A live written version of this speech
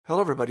Hello,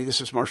 everybody. This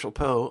is Marshall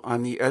Poe.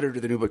 I'm the editor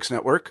of the New Books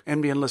Network.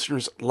 NBN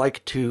listeners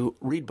like to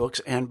read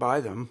books and buy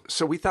them.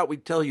 So we thought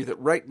we'd tell you that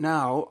right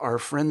now, our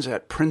friends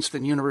at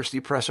Princeton University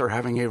Press are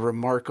having a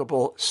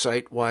remarkable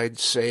site-wide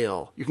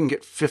sale. You can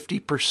get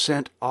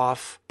 50%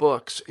 off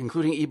books,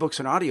 including ebooks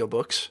and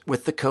audiobooks,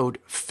 with the code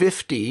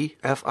 50,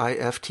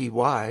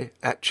 F-I-F-T-Y,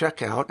 at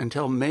checkout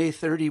until May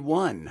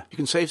 31. You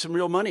can save some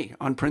real money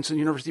on Princeton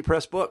University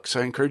Press books.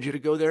 I encourage you to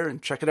go there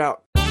and check it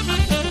out.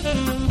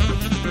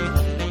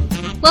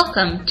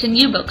 Welcome to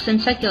New Books in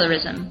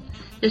Secularism.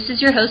 This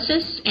is your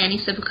hostess, Annie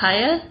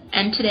Sabukaya,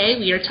 and today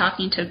we are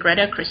talking to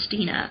Greta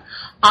Christina,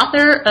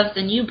 author of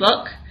the new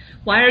book,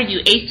 Why Are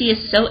You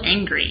Atheists So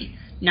Angry?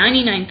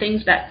 99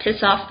 Things That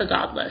Piss Off the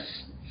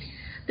Godless.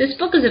 This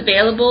book is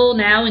available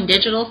now in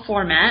digital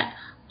format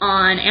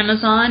on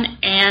Amazon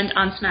and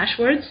on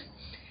Smashwords,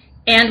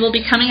 and will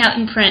be coming out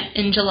in print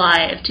in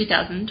July of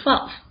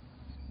 2012.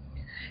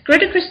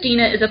 Greta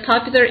Christina is a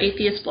popular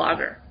atheist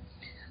blogger.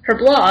 Her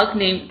blog,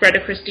 named Greta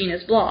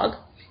Christina's Blog,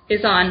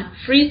 is on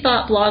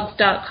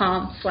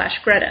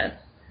freethoughtblogs.com/Greta,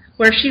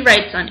 where she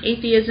writes on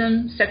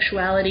atheism,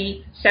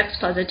 sexuality, sex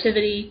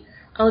positivity,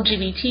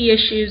 LGBT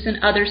issues,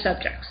 and other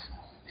subjects.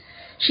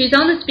 She's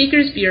on the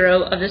Speakers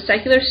Bureau of the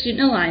Secular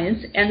Student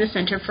Alliance and the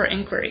Center for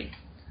Inquiry.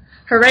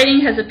 Her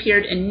writing has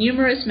appeared in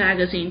numerous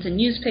magazines and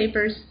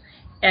newspapers,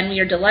 and we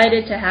are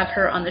delighted to have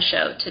her on the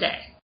show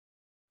today.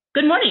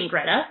 Good morning,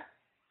 Greta.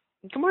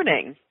 Good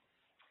morning.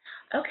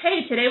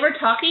 Okay, today we're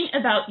talking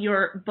about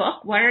your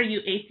book, Why Are You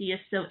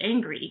Atheists So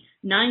Angry?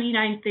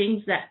 99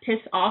 Things That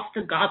Piss Off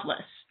the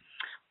Godless.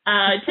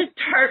 To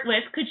start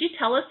with, could you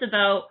tell us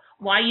about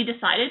why you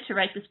decided to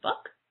write this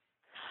book?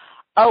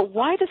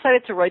 Why I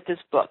decided to write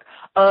this book?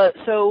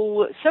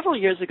 So several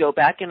years ago,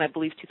 back in, I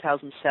believe,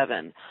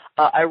 2007,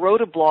 I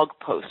wrote a blog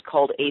post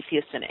called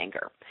Atheists in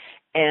Anger.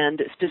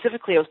 And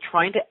specifically, I was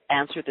trying to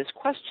answer this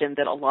question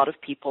that a lot of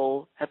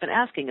people have been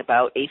asking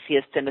about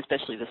atheists and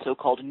especially the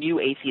so-called new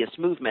atheist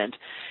movement.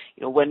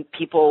 You know, when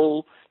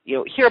people,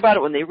 hear about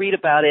it, when they read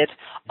about it,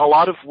 a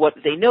lot of what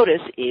they notice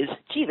is,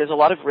 gee, there's a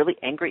lot of really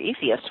angry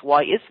atheists.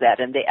 Why is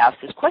that? And they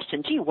ask this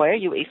question, gee, why are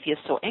you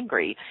atheists so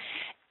angry?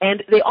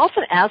 And they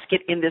often ask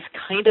it in this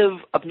kind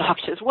of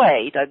obnoxious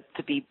way,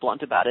 to be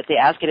blunt about it. They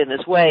ask it in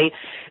this way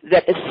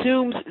that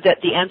assumes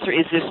that the answer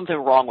is there's something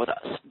wrong with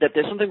us, that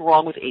there's something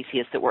wrong with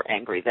atheists, that we're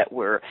angry, that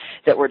we're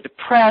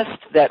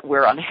depressed, that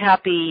we're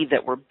unhappy,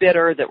 that we're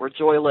bitter, that we're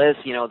joyless,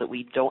 that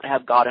we don't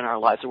have God in our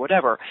lives or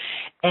whatever.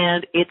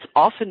 And it's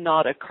often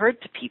not occurred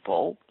to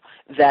people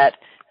that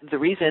the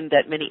reason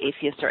that many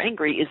atheists are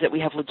angry is that we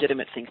have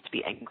legitimate things to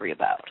be angry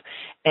about.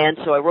 And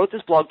so I wrote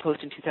this blog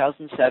post in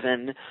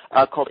 2007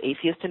 called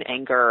Atheist in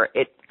Anger.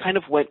 It kind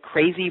of went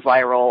crazy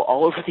viral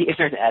all over the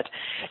internet.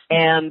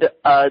 And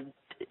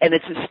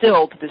it's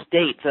still, to this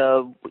date,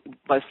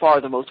 by far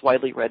the most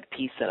widely read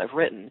piece that I've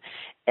written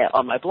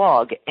on my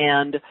blog.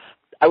 And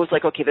I was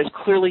like, okay, there's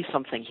clearly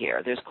something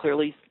here. There's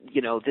clearly,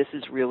 this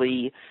is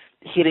really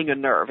hitting a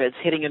nerve. It's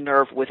hitting a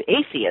nerve with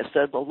atheists.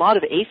 A lot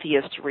of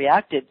atheists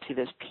reacted to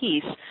this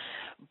piece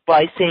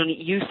by saying,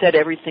 you said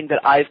everything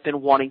that I've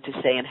been wanting to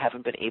say and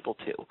haven't been able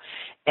to.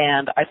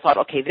 And I thought,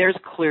 okay, there's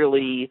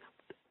clearly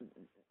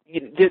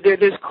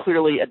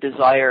a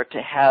desire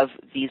to have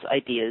these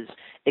ideas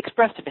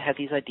expressed and to have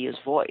these ideas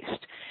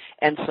voiced.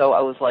 And so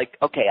I was like,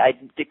 okay,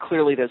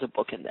 clearly there's a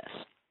book in this.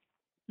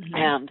 Mm-hmm.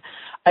 And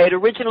I had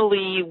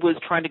originally was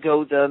trying to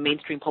go the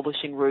mainstream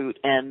publishing route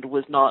and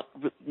was not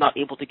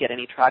able to get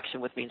any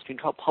traction with mainstream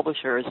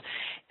publishers,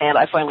 and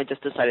I finally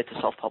just decided to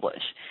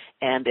self-publish,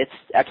 and it's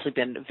actually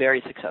been very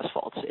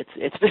successful.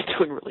 It's been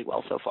doing really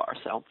well so far.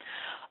 So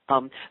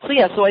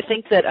I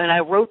think that, and I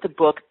wrote the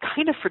book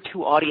kind of for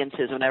two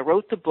audiences, and I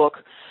wrote the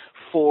book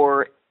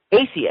for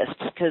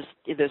atheists because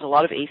there's a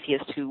lot of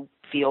atheists who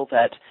feel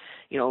that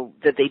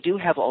that they do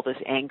have all this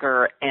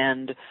anger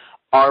and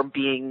are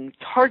being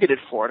targeted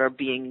for it, are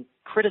being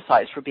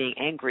criticized for being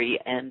angry,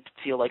 and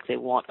feel like they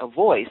want a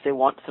voice. They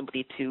want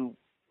somebody to,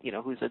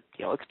 who's a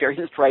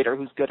experienced writer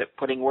who's good at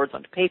putting words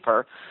onto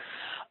paper,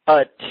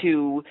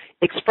 to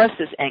express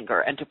this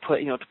anger and to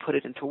put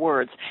it into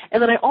words. And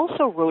then I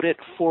also wrote it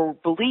for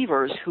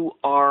believers who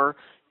are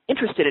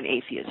interested in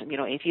atheism.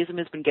 Atheism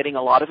has been getting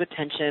a lot of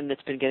attention.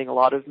 It's been getting a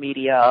lot of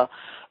media.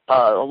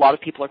 A lot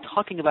of people are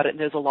talking about it, and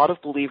there's a lot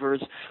of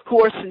believers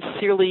who are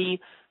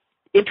sincerely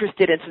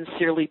interested and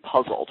sincerely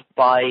puzzled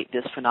by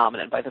this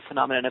phenomenon, by the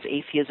phenomenon of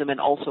atheism and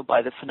also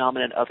by the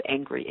phenomenon of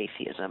angry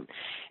atheism.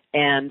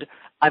 And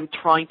I'm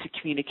trying to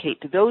communicate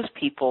to those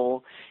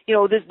people,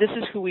 this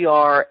is who we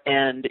are,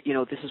 and,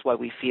 this is why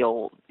we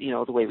feel,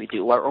 the way we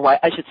do, or why,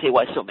 I should say,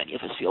 why so many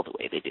of us feel the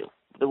way they do,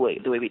 the way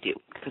we do,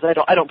 because I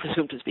don't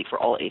presume to speak for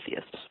all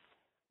atheists.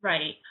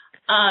 Right.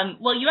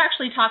 Well, you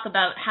actually talk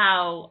about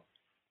how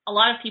a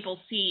lot of people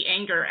see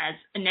anger as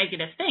a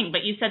negative thing,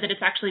 but you said that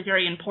it's actually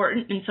very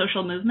important in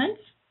social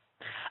movements?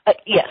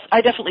 Yes,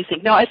 I definitely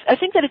think. No, I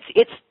think that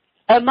it's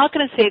I'm not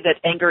going to say that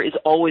anger is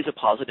always a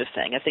positive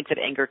thing. I think that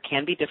anger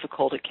can be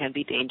difficult. It can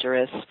be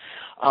dangerous.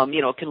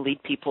 It can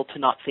lead people to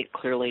not think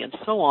clearly and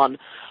so on.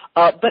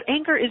 But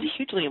anger is a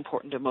hugely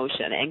important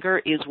emotion. Anger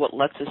is what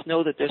lets us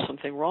know that there's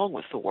something wrong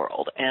with the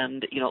world.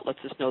 And, it lets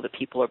us know that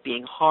people are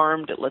being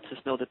harmed. It lets us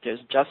know that there's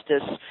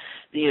justice,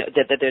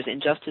 that there's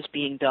injustice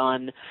being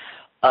done.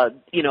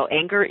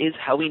 Anger is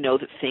how we know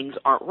that things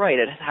aren't right.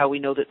 It's how we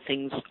know that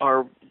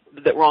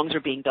that wrongs are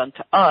being done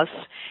to us,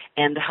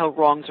 and how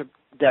wrongs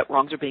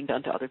are being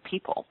done to other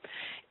people.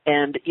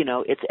 And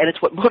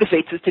it's what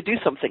motivates us to do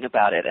something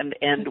about it.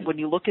 And when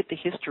you look at the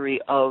history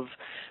of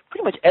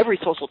pretty much every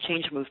social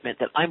change movement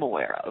that I'm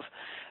aware of,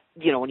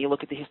 when you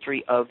look at the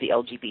history of the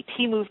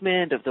LGBT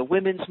movement, of the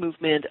women's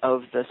movement,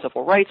 of the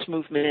civil rights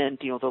movement,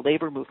 the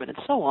labor movement, and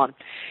so on,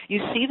 you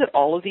see that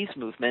all of these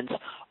movements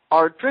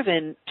are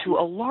driven to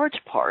a large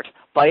part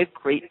by a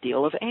great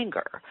deal of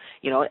anger.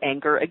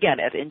 Anger, again,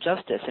 at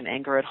injustice, and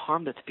anger at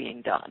harm that's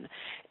being done,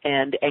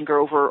 and anger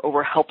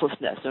over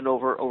helplessness and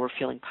over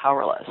feeling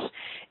powerless.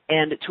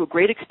 And to a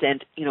great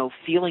extent,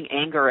 feeling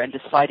anger and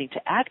deciding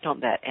to act on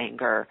that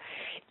anger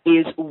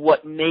is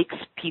what makes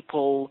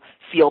people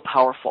feel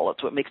powerful.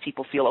 It's what makes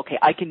people feel, okay,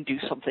 I can do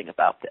something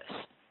about this.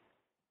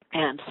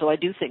 And so I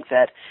do think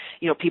that,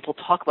 people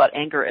talk about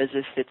anger as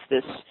if it's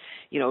this,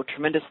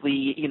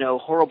 tremendously,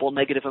 horrible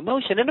negative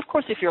emotion. And of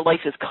course, if your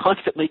life is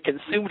constantly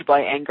consumed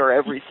by anger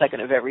every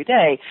second of every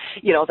day,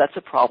 that's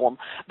a problem.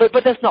 But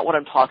that's not what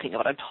I'm talking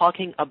about. I'm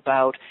talking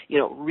about,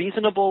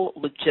 reasonable,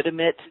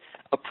 legitimate,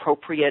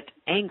 appropriate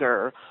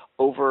anger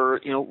over,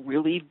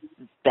 really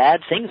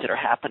bad things that are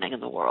happening in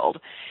the world.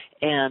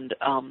 And,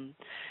 and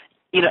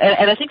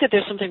I think that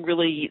this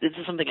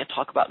is something I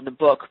talk about in the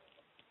book.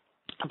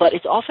 But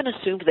it's often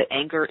assumed that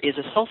anger is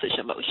a selfish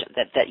emotion,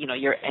 that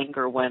your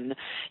anger when,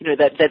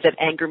 that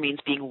anger means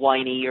being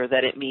whiny, or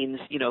that it means,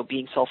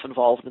 being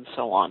self-involved and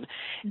so on.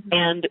 Mm-hmm.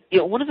 And,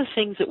 one of the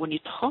things that when you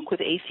talk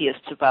with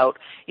atheists about,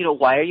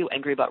 why are you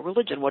angry about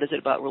religion? What is it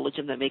about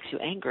religion that makes you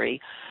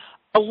angry?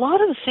 A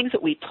lot of the things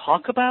that we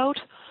talk about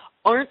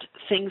aren't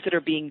things that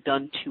are being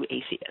done to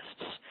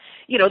atheists.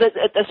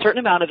 That a certain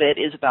amount of it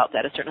is about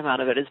that. A certain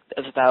amount of it is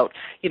about,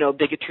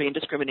 bigotry and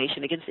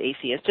discrimination against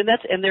atheists.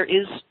 And there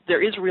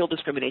is real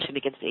discrimination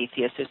against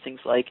atheists. There's things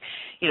like,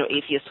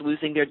 atheists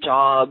losing their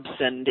jobs,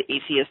 and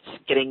atheists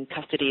getting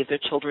custody of their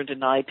children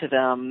denied to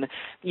them,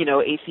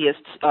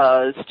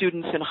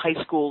 students in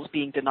high schools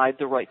being denied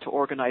the right to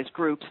organize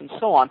groups and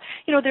so on.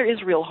 There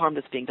is real harm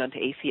that's being done to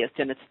atheists,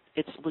 and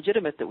it's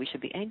legitimate that we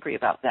should be angry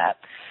about that.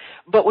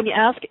 But when you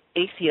ask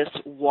atheists,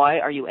 why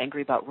are you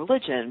angry about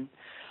religion?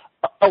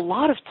 A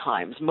lot of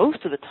times,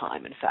 most of the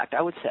time, in fact,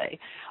 I would say,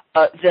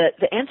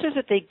 the answers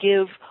that they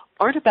give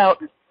aren't about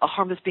a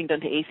harm that's being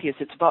done to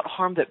atheists. It's about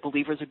harm that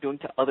believers are doing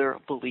to other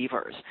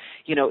believers.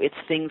 It's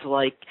things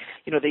like,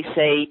 they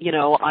say,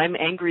 I'm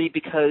angry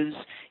because,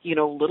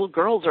 little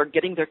girls are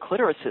getting their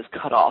clitorises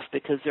cut off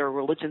because there are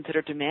religions that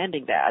are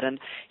demanding that. And,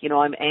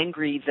 I'm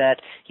angry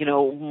that,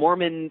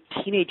 Mormon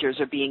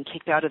teenagers are being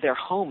kicked out of their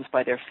homes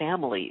by their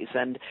families.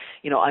 And,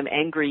 I'm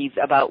angry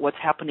about what's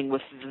happening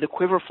with the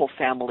Quiverful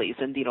families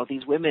and,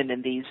 these women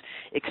and these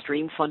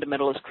extreme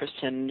fundamentalist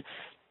Christian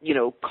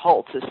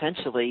cults,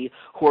 essentially,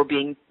 who are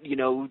being,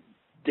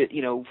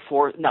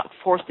 not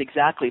forced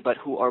exactly, but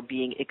who are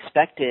being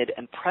expected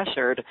and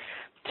pressured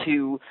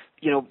to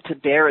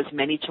bear as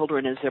many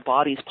children as their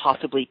bodies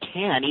possibly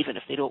can, even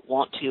if they don't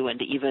want to,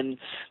 and even,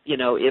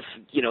 if,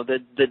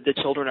 the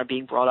children are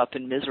being brought up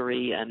in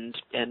misery and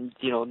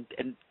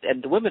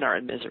the women are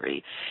in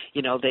misery.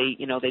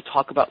 They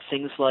talk about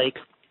things like,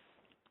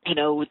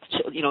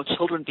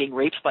 children being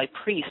raped by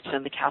priests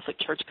and the Catholic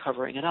Church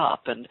covering it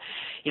up. And,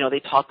 they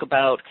talk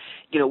about,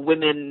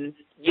 women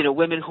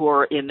who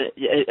are in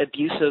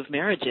abusive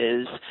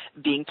marriages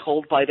being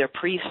told by their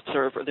priests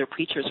or their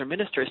preachers or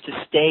ministers to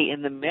stay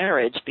in the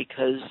marriage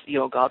because,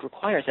 God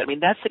requires it. I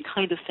mean, that's the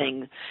kind of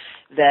thing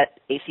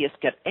that atheists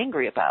get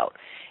angry about.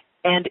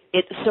 And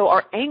so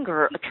our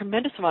anger, a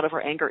tremendous amount of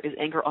our anger is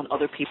anger on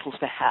other people's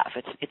behalf.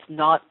 It's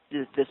not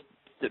this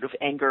sort of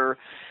anger,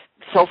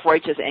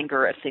 self-righteous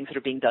anger at things that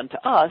are being done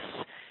to us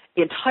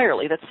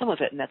entirely. That's some of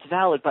it, and that's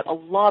valid, but a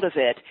lot of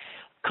it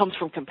comes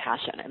from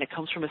compassion, and it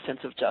comes from a sense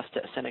of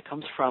justice, and it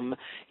comes from,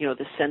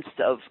 the sense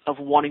of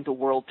wanting the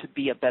world to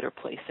be a better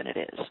place than it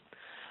is.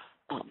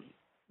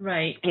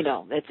 Right.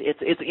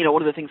 It's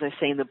one of the things I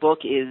say in the book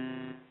is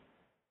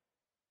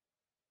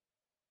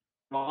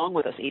wrong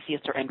with us.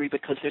 Atheists are angry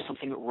because there's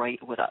something right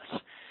with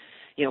us.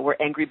 We're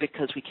angry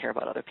because we care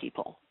about other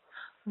people.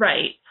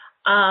 Right.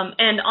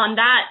 And on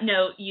that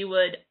note, you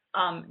would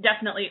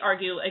definitely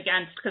argue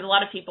against, because a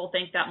lot of people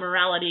think that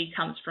morality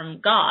comes from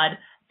God,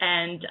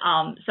 and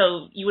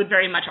so you would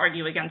very much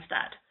argue against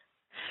that.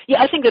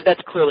 Yeah, I think that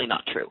that's clearly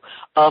not true.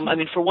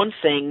 For one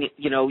thing,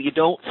 you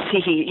don't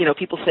see,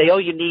 people say, oh,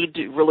 you need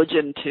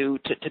religion to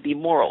be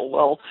moral.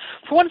 Well,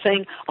 for one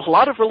thing, a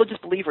lot of religious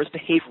believers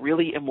behave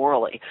really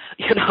immorally.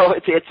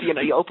 It's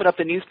you open up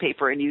the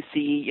newspaper and you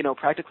see,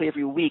 practically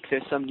every week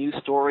there's some news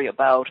story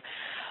about,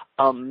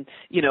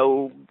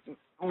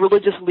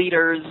 religious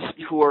leaders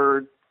who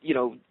are,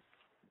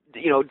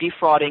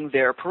 defrauding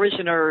their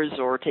parishioners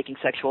or taking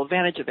sexual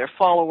advantage of their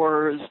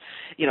followers,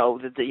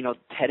 the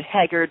Ted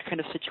Haggard kind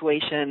of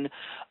situation.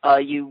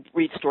 You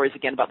read stories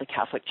again about the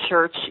Catholic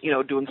Church,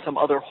 doing some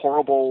other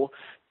horrible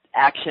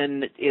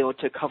action,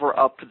 to cover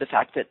up the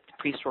fact that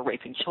priests were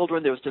raping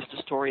children. There was just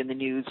a story in the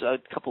news a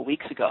couple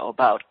weeks ago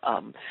about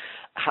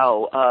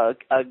how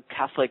a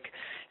Catholic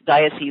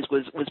diocese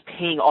was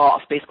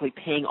basically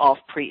paying off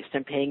priests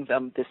and paying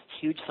them this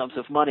huge sums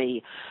of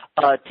money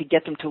to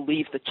get them to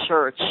leave the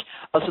church,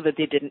 so that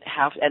they didn't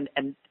have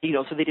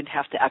so they didn't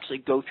have to actually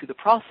go through the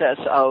process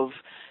of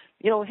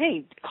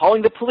hey,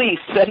 calling the police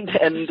and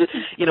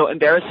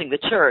embarrassing the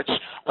church.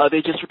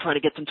 They just were trying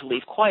to get them to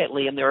leave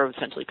quietly, and they're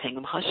essentially paying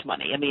them hush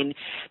money. I mean,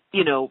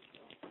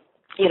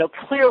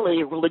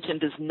 clearly religion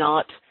does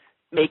not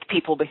make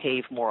people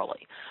behave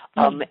morally.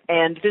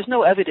 And there's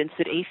no evidence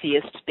that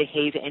atheists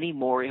behave any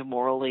more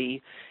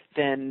immorally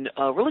than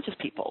religious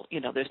people.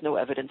 There's no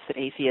evidence that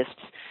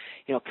atheists,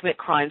 commit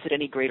crimes at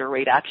any greater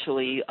rate.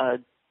 Actually,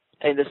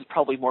 and this is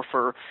probably more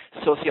for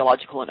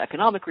sociological and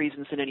economic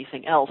reasons than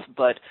anything else,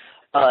 but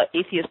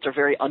atheists are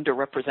very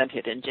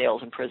underrepresented in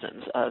jails and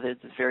prisons. There's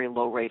a very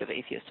low rate of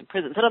atheists in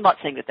prisons. And I'm not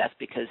saying that that's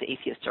because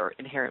atheists are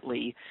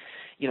inherently,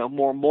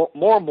 more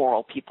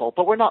moral people,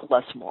 but we're not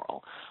less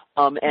moral.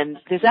 And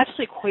there's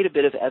actually quite a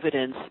bit of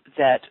evidence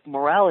that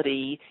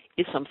morality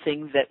is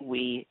something that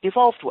we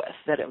evolved with,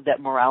 that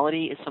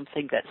morality is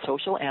something that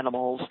social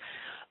animals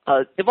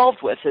evolved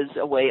with as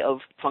a way of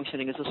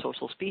functioning as a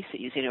social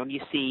species. And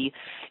you see,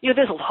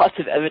 there's lots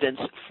of evidence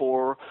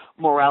for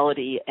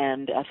morality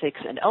and ethics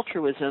and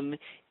altruism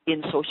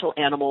in social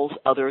animals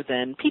other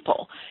than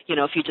people.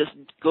 If you just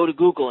go to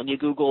Google and you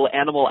Google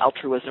animal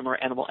altruism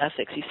or animal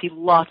ethics, you see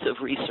lots of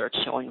research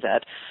showing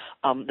that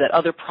that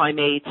other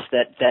primates,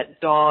 that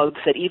dogs,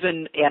 that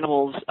even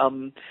animals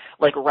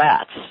like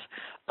rats.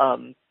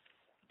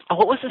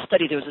 What was the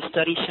study? There was a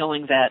study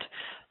showing that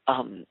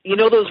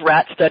those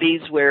rat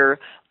studies where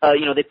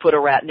they put a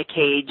rat in a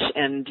cage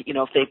and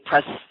if they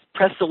press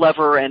the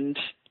lever and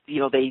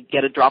they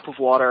get a drop of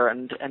water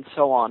and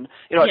so on.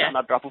 Not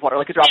a drop of water,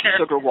 like a drop of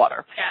sugar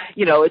water.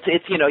 Yeah.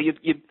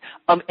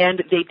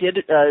 And they did,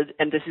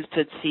 and this is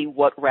to see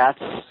what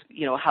rats,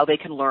 how they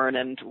can learn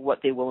and what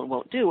they will and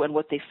won't do. And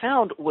what they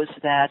found was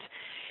that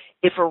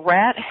if a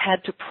rat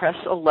had to press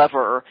a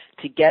lever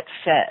to get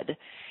fed,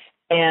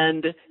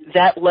 and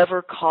that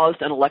lever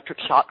caused an electric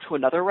shock to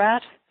another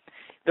rat,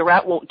 the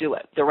rat won't do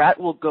it. The rat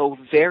will go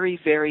very,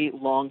 very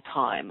long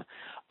time,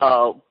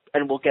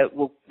 and will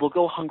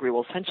go hungry,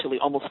 will essentially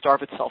almost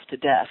starve itself to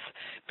death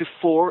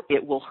before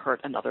it will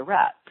hurt another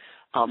rat,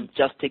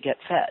 just to get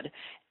fed.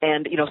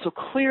 And, so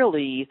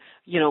clearly,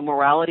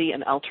 morality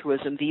and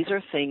altruism, these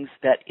are things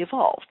that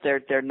evolved.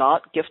 They're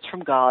not gifts from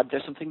God.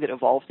 They're something that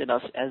evolved in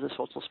us as a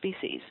social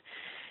species.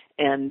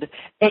 And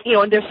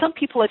there's some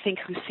people, I think,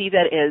 who see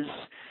that as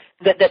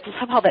that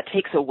somehow that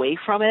takes away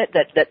from it,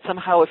 that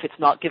somehow if it's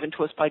not given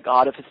to us by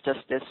God, if it's just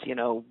this,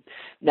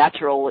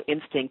 natural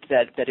instinct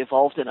that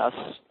evolved in us,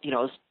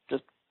 is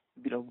just,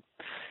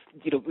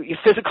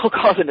 physical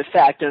cause and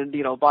effect and,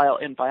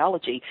 in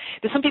biology.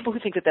 There's some people who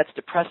think that that's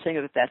depressing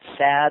or that that's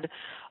sad.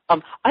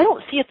 I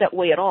don't see it that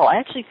way at all. I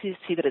actually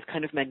see that as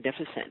kind of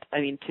magnificent. I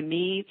mean, to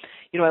me,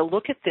 I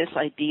look at this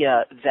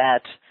idea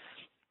that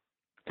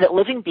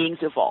living beings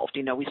evolved.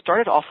 We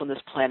started off on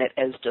this planet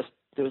as just,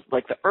 there was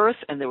like the earth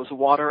and there was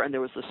water and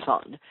there was the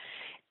sun.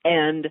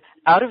 And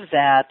out of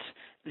that,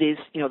 this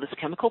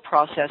chemical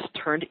process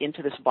turned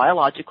into this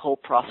biological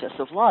process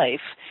of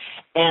life,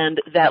 and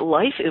that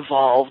life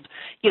evolved,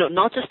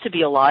 not just to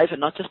be alive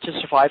and not just to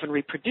survive and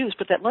reproduce,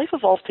 but that life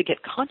evolved to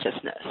get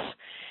consciousness.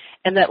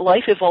 And that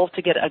life evolved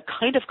to get a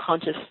kind of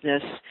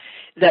consciousness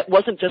that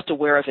wasn't just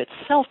aware of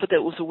itself, but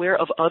that was aware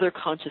of other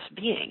conscious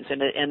beings.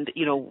 And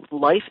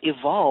life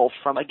evolved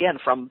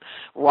from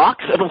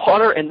rocks and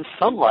water and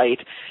sunlight.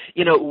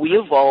 We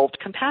evolved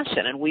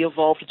compassion, and we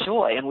evolved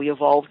joy, and we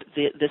evolved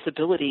this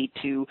ability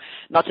to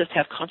not just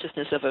have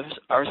consciousness of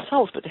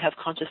ourselves, but to have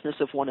consciousness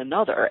of one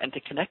another and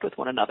to connect with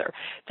one another.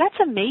 That's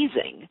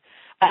amazing.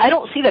 I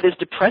don't see that as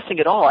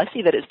depressing at all. I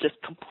see that as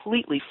just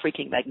completely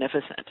freaking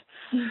magnificent.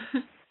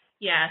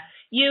 Yeah,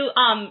 you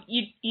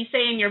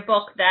say in your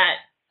book that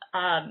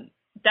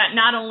that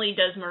not only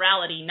does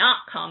morality not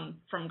come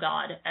from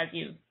God, as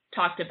you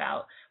talked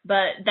about,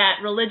 but that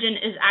religion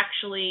is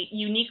actually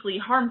uniquely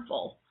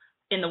harmful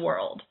in the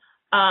world.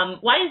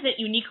 Why is it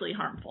uniquely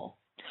harmful?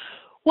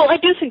 Well, I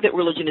do think that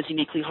religion is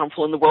uniquely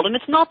harmful in the world, and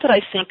it's not that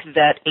I think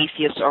that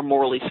atheists are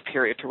morally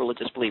superior to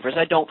religious believers.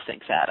 I don't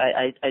think that.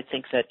 I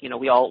think that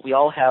we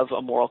all have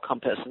a moral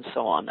compass and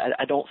so on.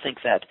 I don't think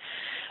that.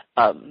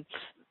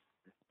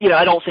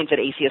 I don't think that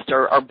atheists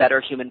are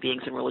better human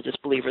beings than religious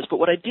believers, but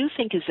what I do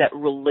think is that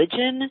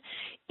religion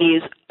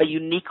is a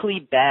uniquely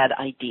bad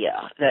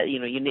idea. That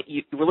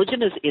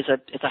religion is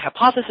a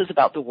hypothesis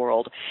about the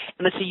world,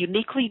 and it's a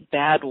uniquely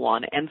bad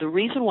one. And the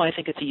reason why I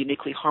think it's a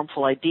uniquely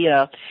harmful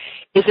idea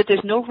is that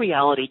there's no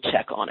reality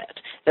check on it.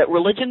 That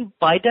religion,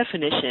 by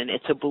definition,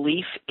 it's a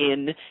belief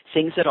in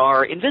things that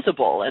are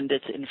invisible, and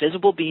it's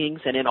invisible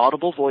beings and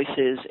inaudible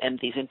voices and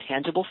these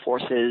intangible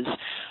forces,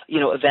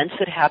 events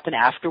that happen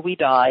after we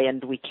die,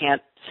 and we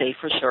can't say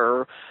for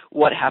sure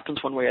what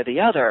happens one way or the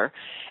other.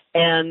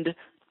 And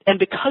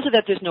because of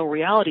that, there's no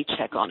reality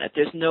check on it.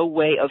 There's no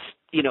way of,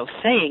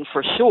 saying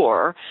for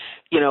sure,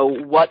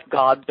 what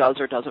God does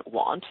or doesn't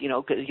want.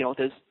 Because,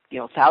 there's,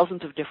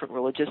 thousands of different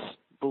religious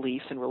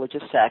beliefs and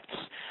religious sects,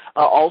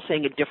 all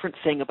saying a different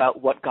thing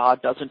about what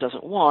God does and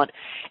doesn't want,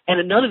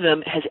 and none of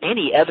them has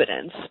any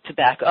evidence to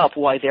back up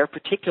why their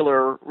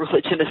particular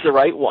religion is the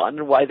right one,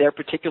 and why their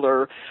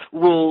particular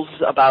rules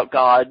about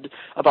God,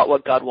 about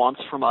what God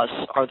wants from us,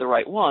 are the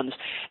right ones.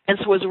 And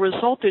so as a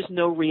result, there's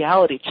no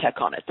reality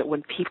check on it, that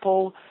when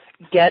people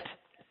get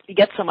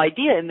some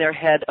idea in their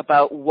head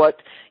about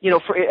what,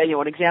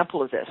 an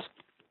example of this,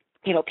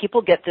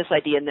 people get this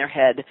idea in their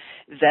head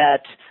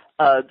that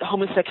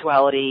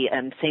homosexuality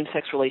and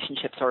same-sex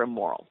relationships are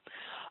immoral.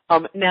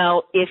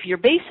 Now, if you're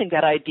basing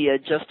that idea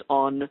just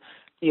on,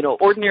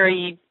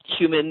 ordinary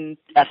human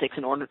ethics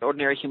and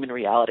ordinary human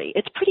reality,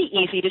 it's pretty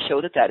easy to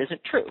show that that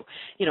isn't true.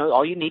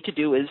 All you need to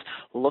do is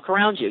look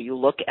around you. You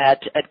look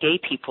at gay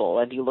people,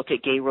 and you look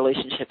at gay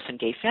relationships and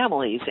gay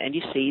families, and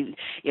you see,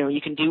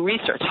 you can do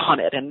research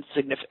on it, and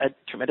a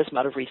tremendous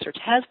amount of research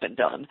has been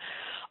done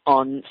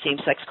on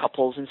same-sex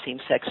couples and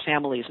same-sex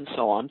families and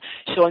so on,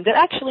 showing that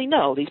actually,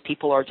 no, these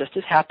people are just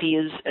as happy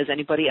as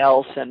anybody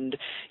else, and,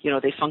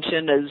 they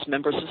function as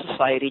members of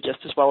society just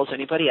as well as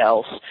anybody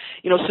else.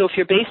 So if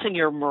you're basing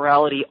your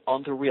morality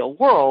on the real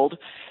world,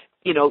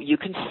 you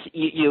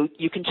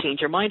can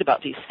change your mind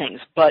about these things.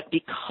 But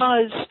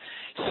because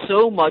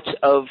so much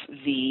of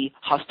the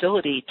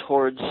hostility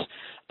towards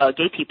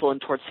gay people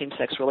and towards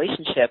same-sex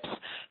relationships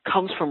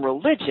comes from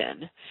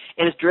religion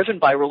and is driven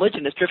by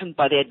religion, is driven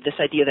by this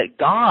idea that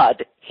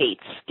God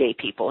hates gay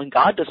people and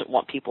God doesn't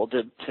want people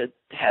to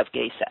have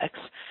gay sex.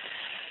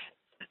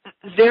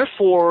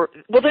 Therefore,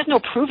 there's no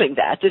proving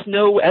that. There's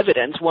no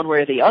evidence one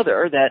way or the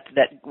other that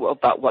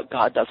about what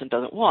God does and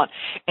doesn't want.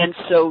 And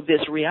so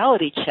this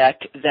reality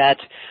check that,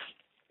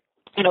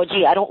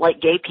 I don't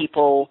like gay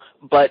people,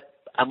 but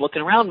I'm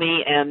looking around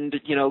me and,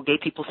 gay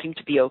people seem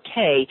to be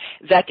okay,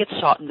 that gets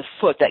shot in the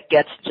foot. That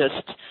gets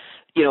just,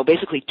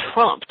 basically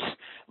trumped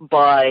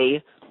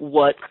by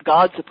what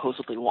God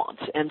supposedly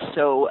wants. And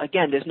so,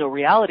 again, there's no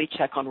reality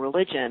check on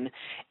religion,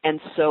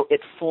 and so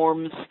it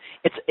forms,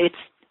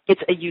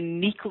 it's a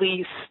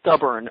uniquely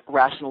stubborn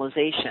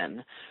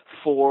rationalization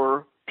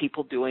for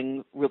people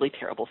doing really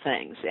terrible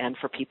things and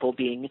for people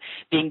being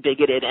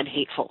bigoted and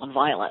hateful and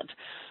violent.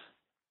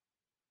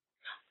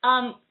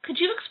 Could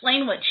you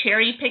explain what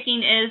cherry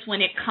picking is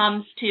when it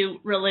comes to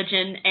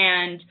religion,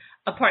 and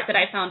a part that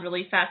I found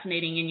really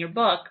fascinating in your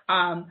book,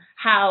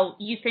 how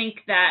you think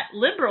that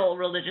liberal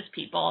religious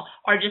people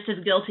are just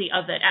as guilty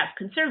of it as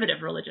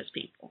conservative religious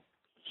people?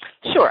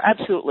 Sure,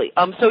 absolutely.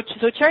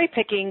 So cherry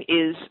picking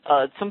is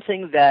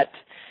something that,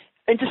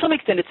 and to some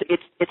extent,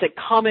 it's a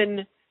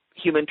common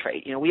human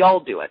trait. We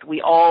all do it.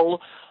 We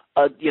all,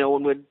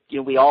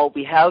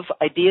 we have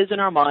ideas in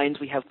our minds.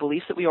 We have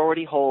beliefs that we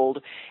already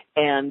hold,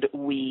 and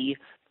we,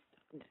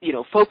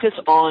 focus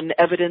on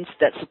evidence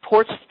that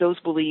supports those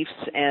beliefs,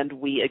 and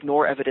we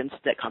ignore evidence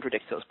that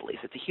contradicts those beliefs.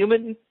 It's a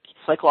human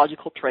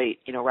psychological trait,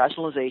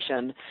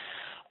 rationalization.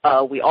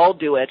 We all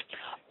do it.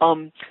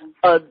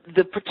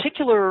 The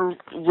particular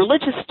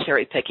religious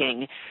cherry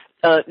picking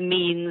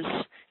means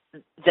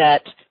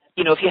that,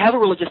 if you have a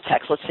religious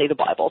text, let's say the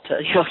Bible, to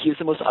use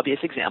the most obvious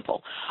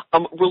example,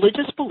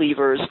 religious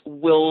believers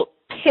will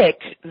pick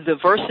the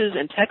verses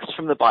and texts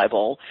from the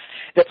Bible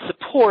that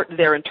support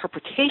their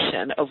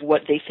interpretation of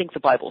what they think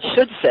the Bible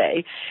should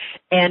say,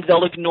 and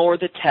they'll ignore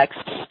the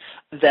texts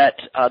that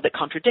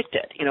contradict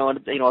it.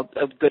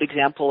 A good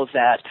example of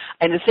that.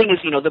 And the thing is,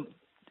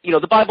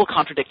 the Bible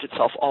contradicts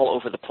itself all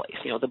over the place.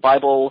 The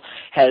Bible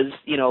has,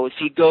 if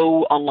you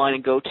go online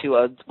and go to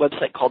a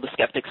website called the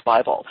Skeptic's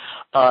Bible,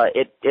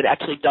 it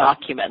actually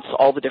documents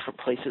all the different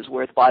places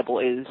where the Bible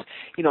is,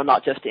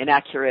 not just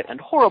inaccurate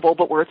and horrible,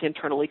 but where it's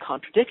internally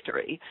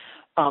contradictory.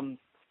 And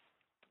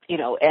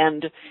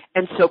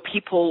so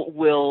people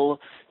will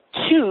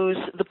choose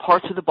the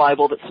parts of the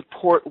Bible that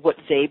support what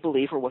they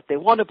believe or what they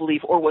want to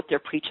believe or what their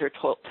preacher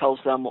tells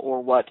them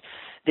or what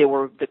the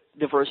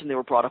version they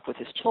were brought up with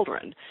as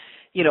children.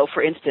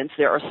 For instance,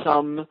 there are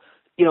some,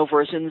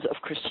 versions of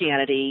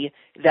Christianity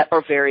that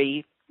are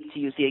very, to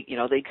use the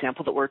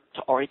example that we're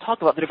already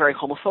talking about, that are very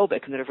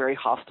homophobic and that are very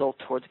hostile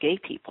towards gay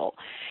people.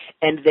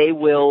 And they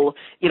will,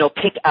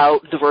 pick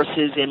out the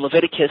verses in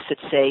Leviticus that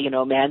say,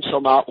 man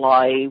shall not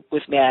lie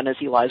with man as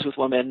he lies with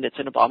woman. It's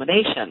an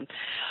abomination.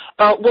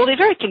 Well, they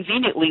very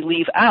conveniently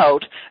leave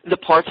out the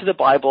parts of the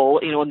Bible,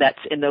 and that's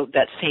in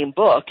that same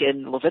book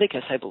in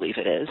Leviticus, I believe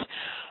it is,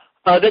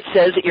 that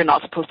says that you're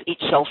not supposed to eat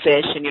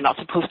shellfish and you're not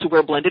supposed to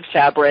wear blended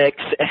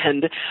fabrics,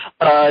 and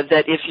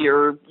that if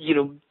your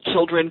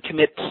children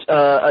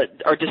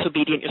are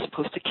disobedient, you're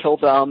supposed to kill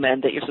them,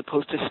 and that you're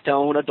supposed to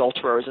stone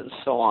adulterers and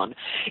so on.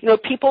 Even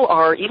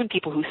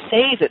people who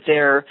say that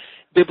they're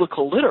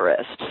biblical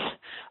literalists,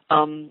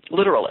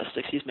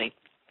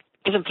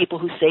 even people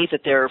who say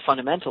that they're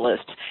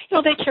fundamentalists,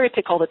 they cherry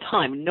pick all the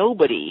time.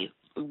 Nobody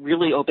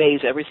really obeys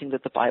everything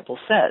that the Bible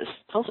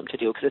tells them to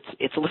do, because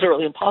it's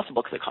literally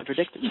impossible, because it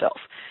contradicts itself.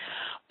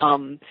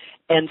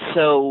 And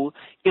so,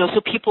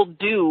 so people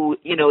do,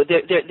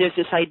 there's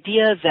this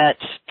idea that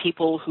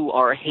people who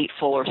are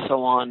hateful or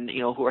so on,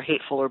 who are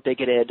hateful or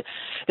bigoted,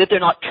 that they're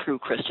not true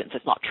Christians.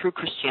 It's not true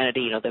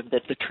Christianity.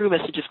 The true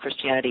message of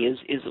Christianity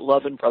is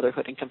love and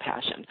brotherhood and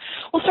compassion.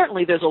 Well,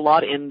 certainly there's a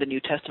lot in the New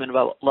Testament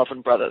about love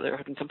and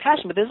brotherhood and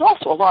compassion, but there's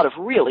also a lot of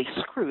really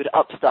screwed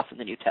up stuff in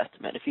the New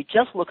Testament. If you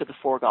just look at the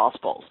four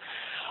Gospels,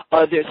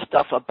 there's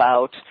stuff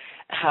about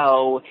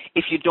how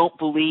if you don't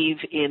believe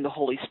in the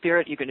Holy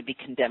Spirit, you're going to be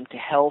condemned to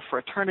hell for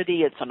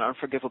eternity. It's an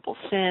unforgivable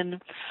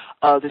sin.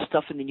 There's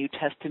stuff in the New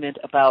Testament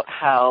about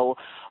how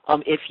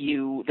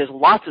there's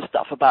lots of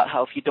stuff about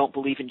how if you don't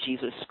believe in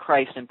Jesus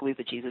Christ and believe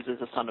that Jesus is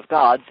the Son of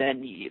God,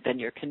 then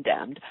you're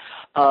condemned.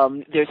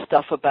 There's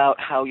stuff about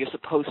how you're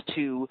supposed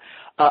to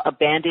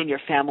abandon your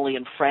family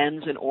and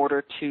friends in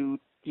order to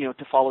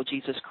follow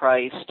Jesus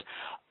Christ.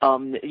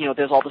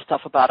 There's all the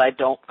stuff about I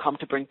don't come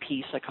to bring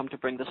peace, I come to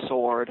bring the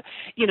sword.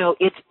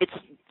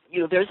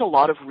 There's a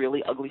lot of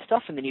really ugly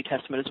stuff in the New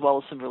Testament, as well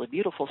as some really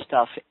beautiful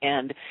stuff.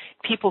 And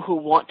people who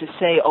want to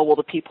say, oh, well,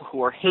 the people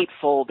who are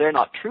hateful, they're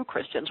not true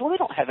Christians. Well, they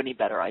don't have any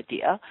better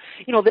idea.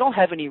 They don't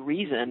have any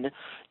reason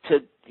to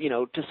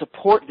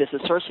support this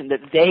assertion that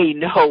they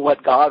know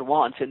what God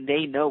wants and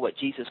they know what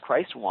Jesus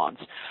Christ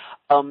wants.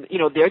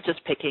 They're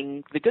just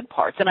picking the good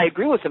parts. And I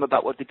agree with them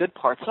about what the good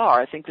parts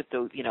are. I think that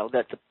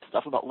that the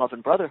stuff about love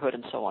and brotherhood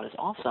and so on is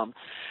awesome.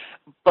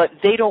 But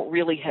they don't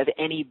really have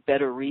any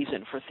better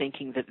reason for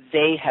thinking that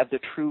they have the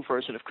true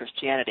version of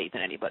Christianity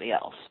than anybody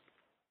else.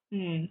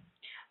 And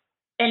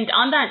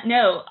on that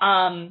note,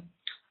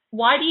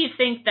 why do you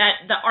think that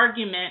the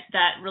argument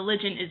that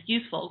religion is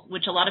useful,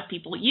 which a lot of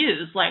people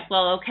use, like,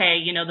 well,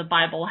 okay, the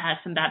Bible has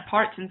some bad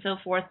parts and so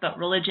forth, but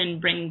religion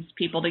brings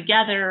people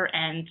together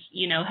and,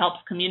 helps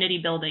community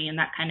building and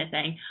that kind of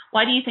thing.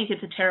 Why do you think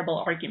it's a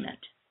terrible argument?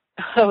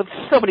 Oh,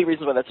 there's so many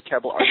reasons why that's a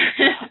terrible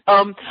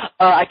argument.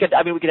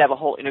 We could have a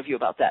whole interview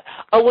about that.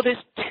 Well, there's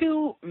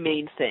two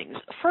main things.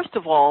 First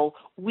of all,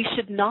 we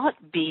should not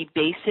be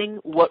basing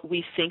what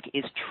we think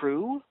is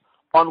true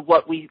on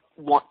what we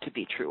want to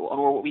be true,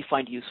 or what we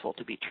find useful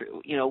to be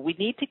true. We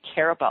need to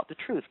care about the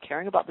truth.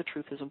 Caring about the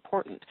truth is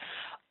important.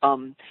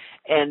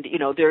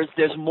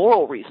 There's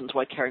moral reasons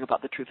why caring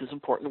about the truth is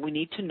important. We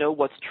need to know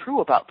what's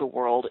true about the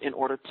world in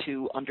order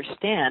to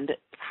understand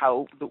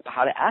how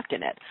to act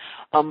in it.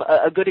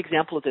 A good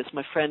example of this,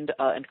 my friend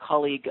and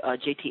colleague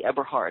J.T.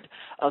 Eberhard,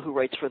 who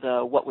writes for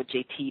the What Would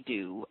J.T.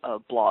 Do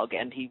blog,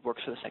 and he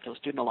works for the Secular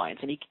Student Alliance,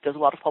 and he does a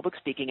lot of public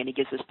speaking, and he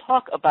gives this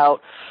talk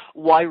about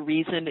why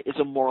reason is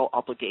a moral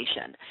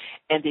obligation.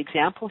 And the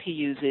example he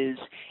uses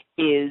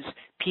is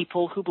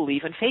people who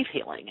believe in faith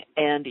healing.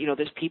 And,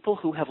 there's people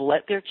who have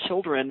let their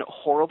children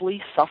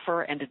horribly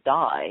suffer and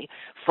die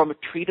from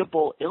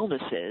treatable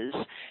illnesses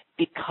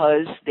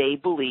because they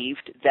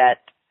believed that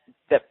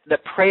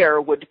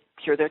prayer would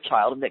cure their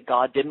child and that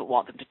God didn't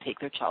want them to take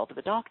their child to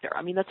the doctor.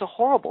 I mean, that's a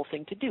horrible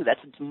thing to do. That's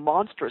a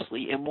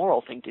monstrously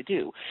immoral thing to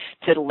do,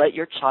 to let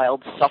your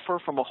child suffer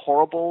from a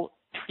horrible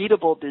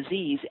treatable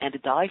disease and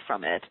die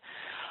from it.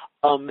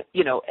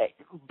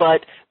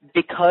 But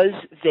because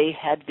they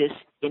had this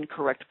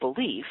incorrect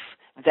belief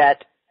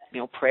that,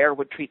 prayer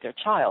would treat their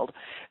child,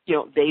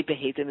 they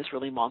behaved in this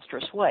really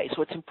monstrous way.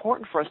 So it's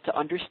important for us to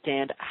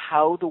understand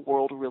how the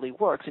world really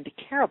works and to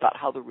care about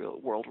how the real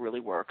world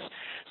really works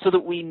so that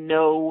we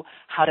know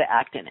how to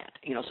act in it,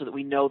 so that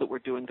we know that we're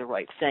doing the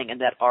right thing and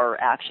that our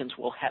actions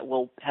will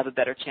have a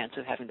better chance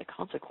of having the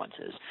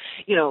consequences,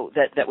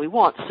 that we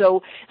want.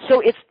 So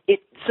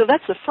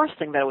that's the first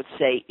thing that I would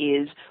say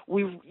is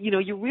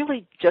you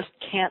really just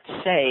can't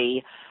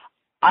say,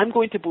 I'm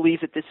going to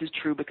believe that this is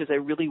true because I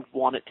really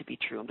want it to be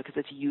true and because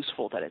it's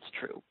useful that it's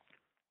true.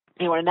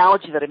 An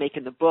analogy that I make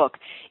in the book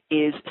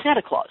is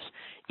Santa Claus.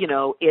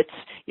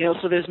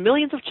 So there's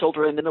millions of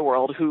children in the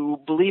world who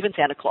believe in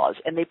Santa Claus,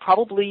 and they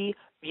probably,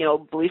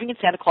 believing in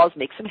Santa Claus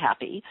makes them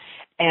happy,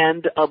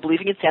 and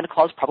believing in Santa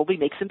Claus probably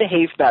makes them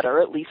behave better,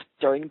 at least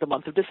during the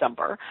month of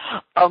December.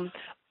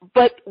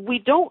 But we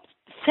don't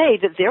say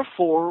that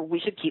therefore we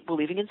should keep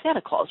believing in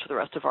Santa Claus for the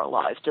rest of our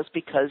lives just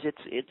because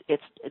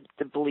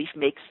the belief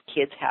makes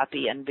kids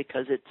happy and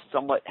because it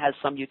somewhat has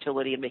some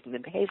utility in making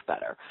them behave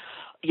better.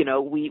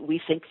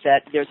 We think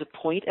that there's a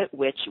point at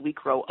which we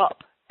grow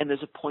up and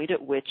there's a point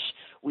at which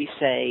we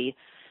say,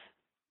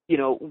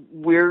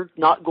 we're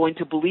not going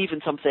to believe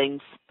in something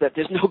that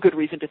there's no good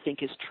reason to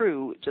think is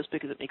true just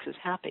because it makes us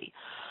happy.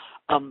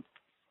 To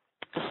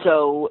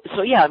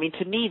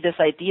me, this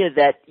idea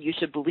that you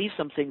should believe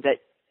something that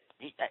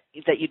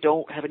you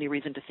don't have any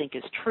reason to think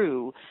is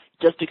true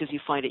just because you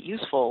find it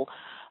useful.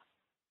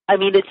 I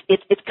mean,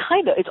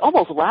 it's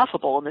almost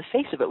laughable in the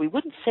face of it. We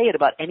wouldn't say it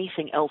about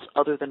anything else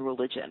other than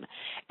religion.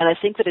 And I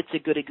think that it's a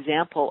good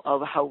example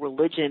of how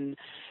religion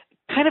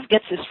kind of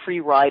gets this free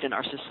ride in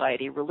our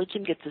society.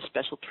 Religion gets a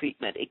special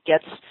treatment. It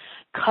gets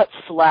cut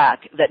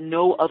slack that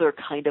no other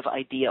kind of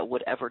idea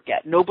would ever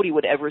get. Nobody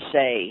would ever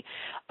say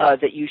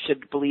that you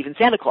should believe in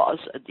Santa Claus,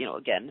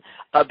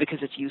 because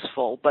it's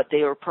useful, but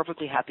they are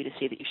perfectly happy to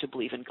say that you should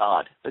believe in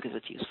God because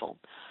it's useful.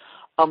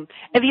 And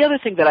the other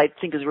thing that I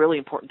think is really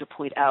important to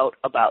point out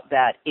about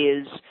that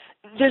is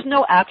there's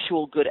no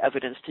actual good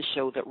evidence to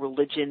show that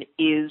religion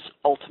is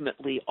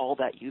ultimately all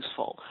that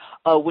useful.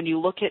 When you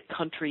look at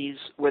countries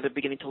where they're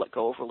beginning to let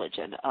go of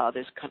religion,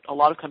 there's a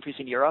lot of countries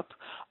in Europe,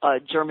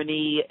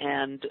 Germany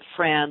and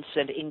France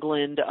and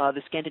England,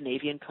 the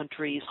Scandinavian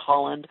countries,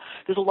 Holland.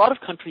 There's a lot of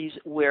countries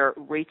where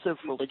rates of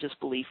religious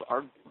belief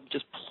are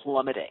just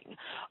plummeting,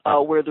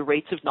 where the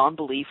rates of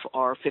non-belief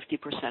are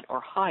 50%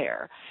 or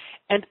higher.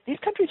 And these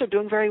countries are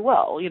doing very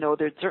well.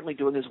 They're certainly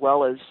doing as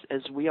well as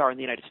we are in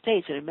the United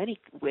States, and in many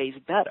ways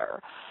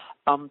better.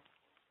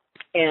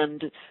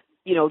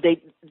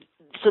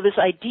 So this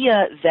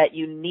idea that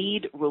you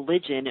need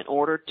religion in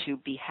order to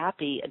be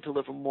happy and to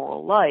live a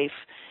moral life,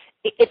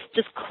 it's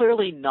just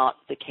clearly not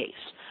the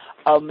case.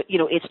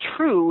 It's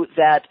true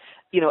that,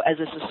 as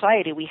a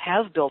society, we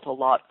have built a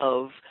lot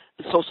of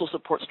social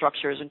support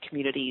structures and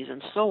communities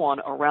and so on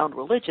around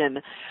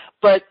religion,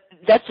 but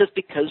that's just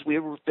because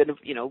we've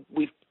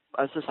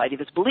a society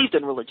that's believed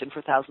in religion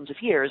for thousands of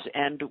years,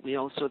 and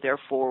so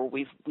therefore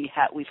we've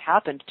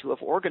happened to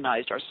have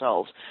organized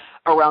ourselves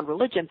around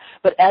religion.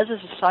 But as a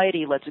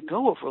society lets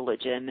go of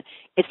religion,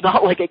 it's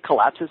not like it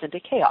collapses into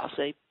chaos.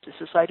 The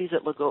societies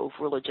that let go of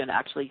religion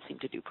actually seem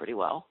to do pretty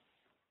well.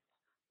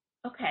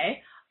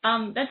 Okay,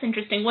 that's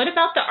interesting. What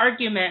about the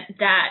argument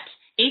that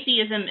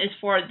atheism is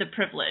for the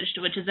privileged,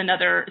 which is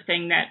another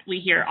thing that we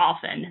hear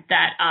often,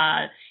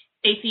 that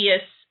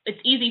it's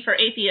easy for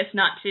atheists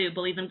not to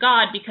believe in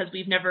God because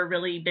we've never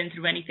really been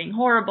through anything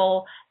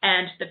horrible,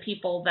 and the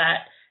people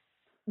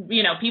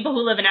people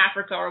who live in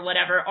Africa or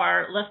whatever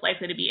are less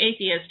likely to be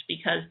atheists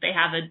because they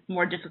have a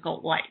more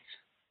difficult life.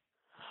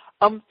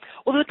 Well,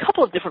 there's a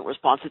couple of different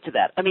responses to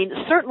that. I mean,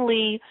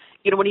 certainly,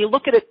 when you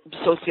look at it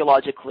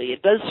sociologically,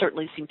 it does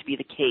certainly seem to be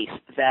the case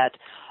that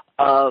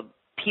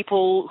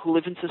people who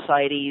live in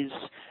societies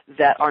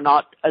that are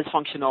not as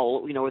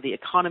functional, where the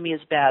economy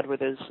is bad, where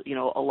there's,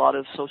 a lot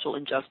of social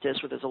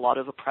injustice, where there's a lot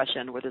of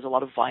oppression, where there's a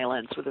lot of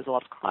violence, where there's a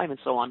lot of crime and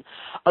so on,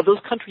 those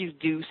countries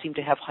do seem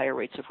to have higher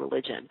rates of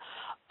religion.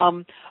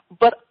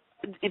 But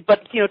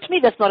to me,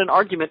 that's not an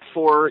argument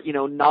for,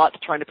 not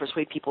trying to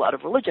persuade people out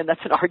of religion. That's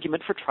an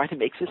argument for trying to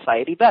make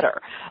society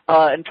better,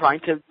 and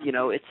trying to,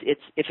 if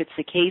it's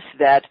the case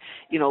that,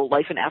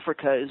 life in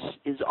Africa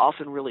is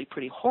often really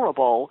pretty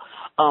horrible,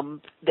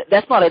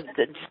 that's not an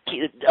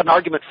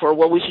argument for,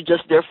 well, we should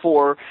just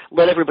therefore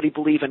let everybody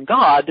believe in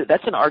God.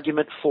 That's an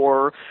argument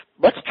for,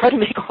 let's try to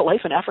make our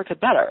life in Africa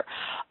better.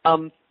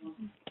 And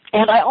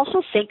I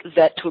also think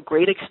that to a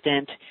great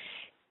extent,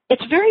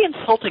 it's very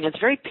insulting. It's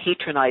very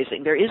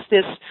patronizing. There is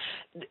this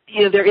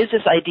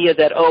idea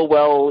that,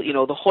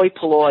 the hoi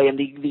polloi and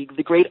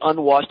the great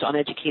unwashed,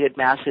 uneducated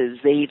masses,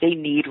 they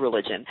need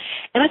religion,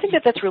 and I think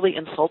that that's really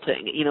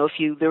insulting.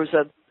 There was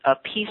a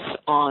piece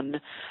on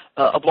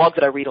a blog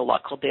that I read a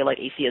lot called Daylight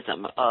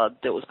Atheism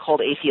that was called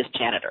Atheist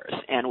Janitors,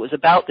 and it was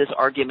about this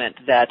argument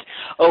that,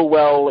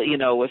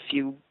 if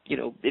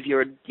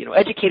you're an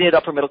educated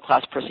upper middle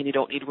class person, you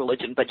don't need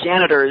religion, but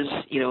janitors,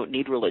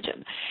 need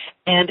religion,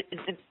 and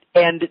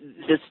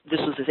this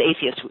was this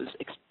atheist who was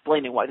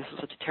explaining why this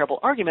was such a terrible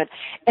argument.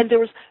 And there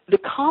was the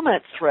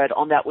comment thread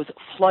on that was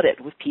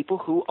flooded with people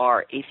who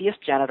are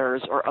atheist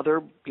janitors or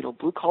other,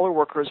 blue collar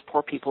workers,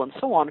 poor people, and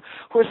so on,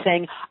 who are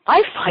saying,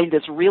 I find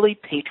this really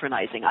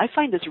patronizing. I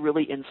find this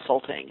really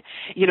insulting.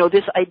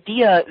 This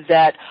idea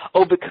that,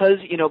 because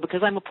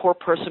I'm a poor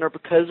person or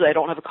because I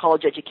don't have a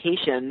college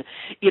education,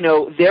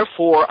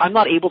 therefore I'm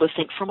not able to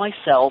think for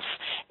myself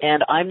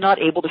and I'm not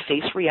able to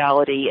face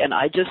reality and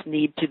I just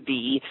need to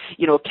be,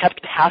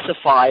 kept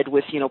pacified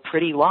with,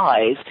 pretty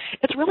lies.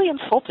 It's really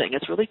insulting.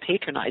 It's really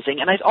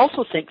patronizing. And I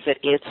also think that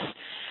it's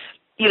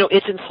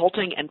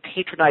insulting and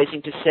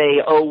patronizing to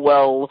say,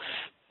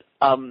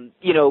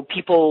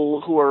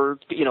 people who are,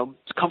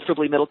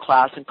 comfortably middle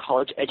class and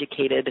college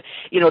educated,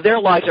 their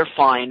lives are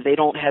fine. They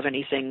don't have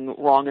anything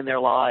wrong in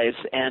their lives,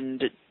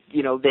 and,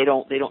 they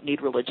don't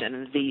need religion.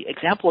 And the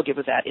example I'll give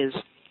of that is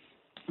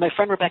my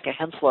friend Rebecca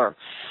Hensler,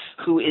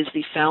 who is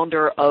the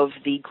founder of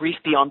the Grief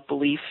Beyond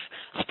Belief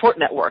support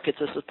network. It's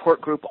a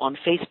support group on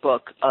Facebook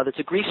that's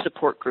a grief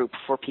support group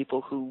for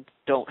people who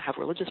don't have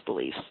religious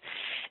beliefs.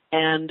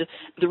 And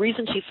the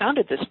reason she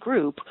founded this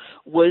group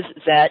was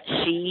that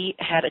she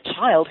had a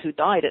child who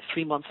died at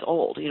 3 months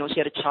old. She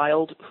had a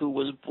child who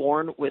was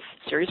born with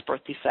serious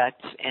birth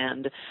defects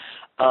and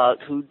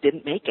who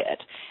didn't make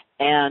it.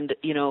 And,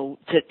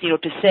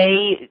 to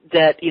say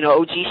that,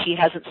 she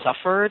hasn't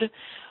suffered,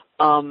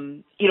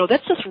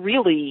 that's just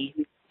really,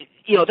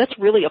 that's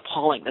really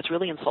appalling. That's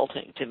really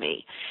insulting to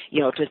me.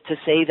 To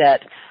say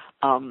that,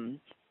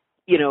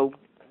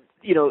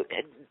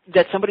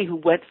 that somebody who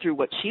went through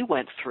what she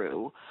went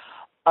through,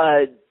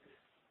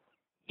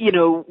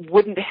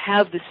 wouldn't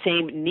have the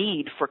same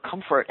need for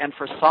comfort and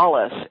for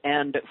solace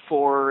and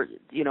for,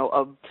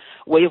 a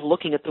way of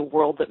looking at the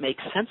world that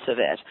makes sense of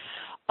it.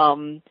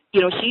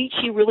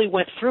 She really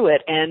went through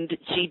it, and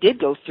she did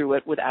go through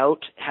it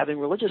without having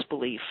religious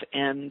belief,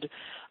 and,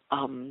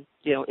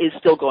 is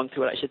still going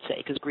through it, I should say,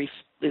 because grief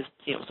is,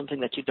 something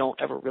that you don't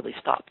ever really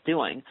stop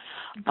doing.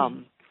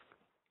 Mm-hmm.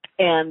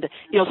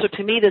 So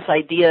to me, this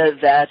idea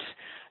that,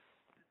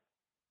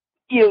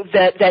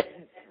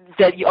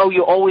 that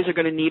you always are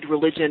going to need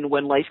religion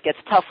when life gets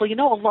tough. Well,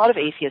 a lot of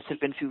atheists have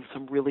been through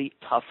some really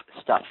tough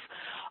stuff,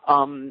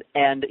 and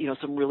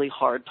some really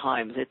hard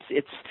times.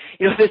 It's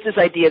there's this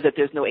idea that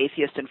there's no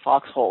atheist in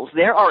foxholes.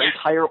 There are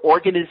entire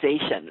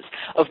organizations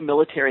of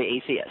military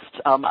atheists,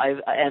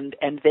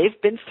 and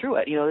they've been through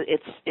it.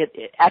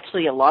 It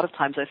actually a lot of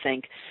times I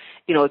think,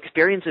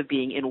 experience of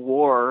being in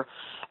war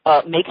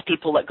makes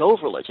people let go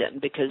of religion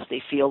because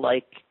they feel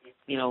like,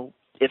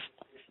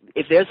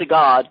 if there's a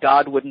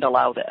God wouldn't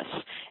allow this.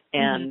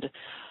 And,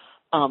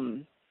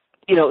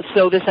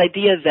 so this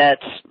idea that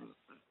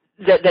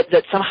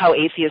somehow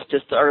atheists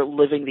just are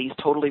living these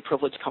totally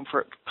privileged,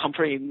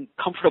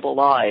 comfortable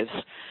lives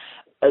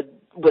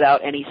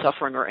without any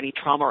suffering or any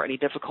trauma or any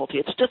difficulty,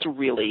 it's just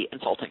really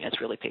insulting. It's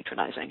really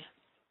patronizing.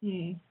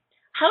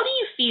 How do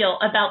you feel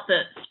about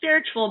the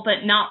spiritual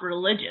but not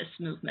religious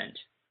movement?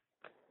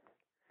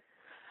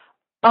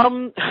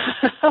 I'm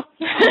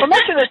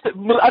not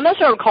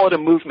sure I would call it a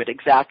movement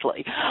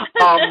exactly.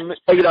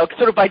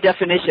 Sort of by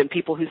definition,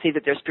 people who say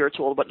that they're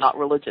spiritual but not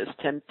religious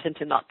tend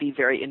to not be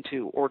very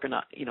into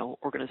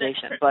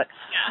organization. But,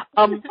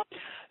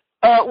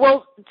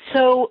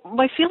 so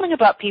my feeling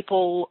about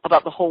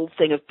the whole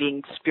thing of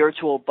being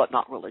spiritual but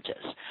not religious,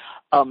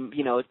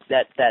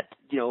 that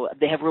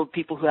they have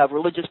people who have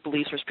religious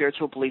beliefs or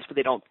spiritual beliefs, but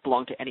they don't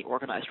belong to any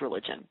organized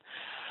religion.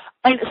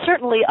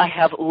 Certainly I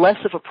have less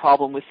of a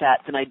problem with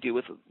that than I do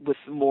with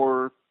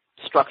more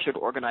structured,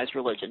 organized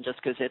religion,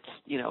 just because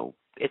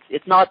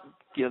it's not,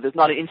 there's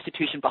not an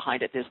institution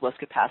behind it. There's less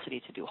capacity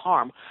to do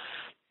harm.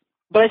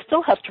 But I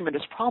still have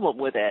tremendous problem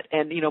with it.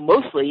 And,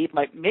 mostly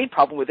my main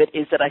problem with it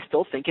is that I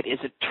still think it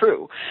isn't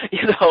true.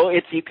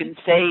 You can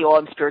say,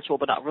 I'm spiritual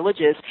but not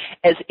religious,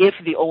 as if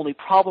the only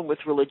problem with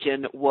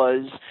religion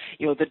was,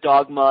 the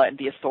dogma and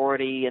the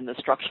authority and the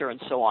structure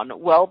and so on.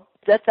 Well,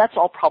 that's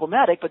all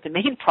problematic, but the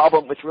main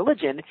problem with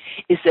religion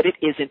is that it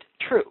isn't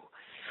true,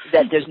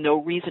 that there's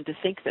no reason to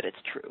think that it's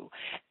true.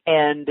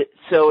 And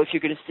so if you're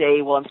going to say,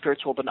 I'm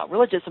spiritual but not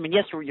religious,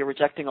 yes, you're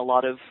rejecting a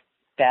lot of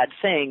bad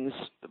things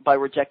by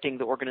rejecting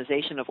the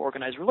organization of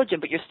organized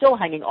religion, but you're still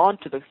hanging on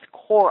to the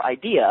core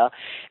idea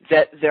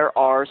that there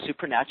are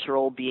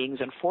supernatural beings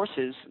and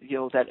forces,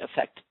 that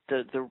affect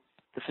the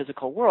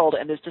physical world,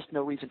 and there's just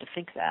no reason to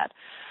think that.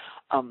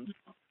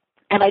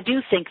 And I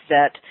do think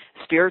that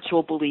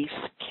spiritual beliefs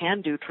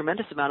can do a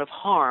tremendous amount of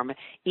harm,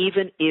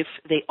 even if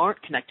they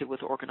aren't connected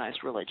with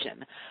organized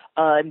religion.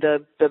 And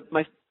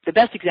the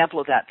best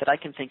example of that I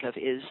can think of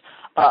is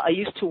I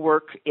used to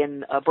work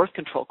in a birth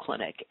control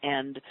clinic,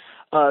 and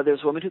there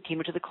was a woman who came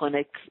into the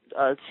clinic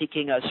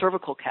seeking a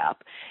cervical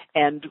cap.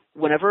 And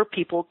whenever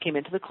people came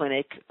into the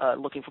clinic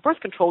looking for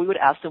birth control, we would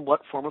ask them, what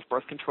form of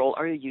birth control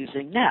are you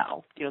using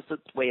now? It's a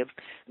way of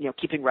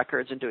keeping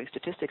records and doing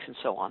statistics and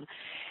so on.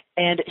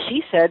 And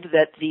she said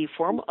that the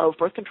form of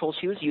birth control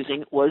she was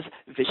using was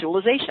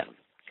visualization.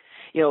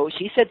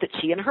 She said that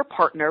she and her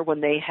partner,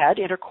 when they had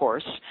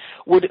intercourse,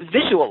 would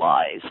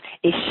visualize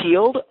a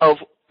shield of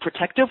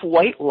protective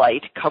white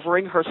light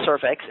covering her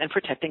cervix and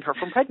protecting her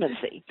from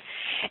pregnancy.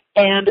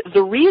 And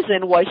the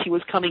reason why she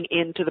was coming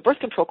into the birth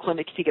control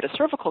clinic to get a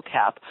cervical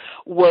cap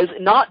was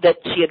not that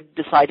she had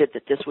decided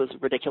that this was a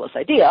ridiculous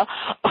idea,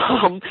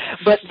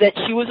 but that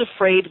she was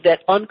afraid that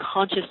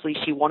unconsciously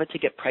she wanted to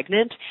get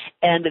pregnant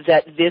and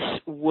that this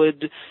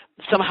would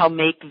somehow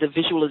make the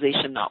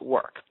visualization not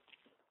work.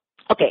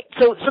 Okay,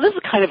 so this is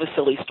kind of a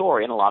silly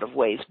story in a lot of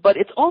ways, but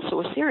it's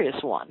also a serious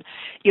one.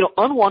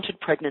 Unwanted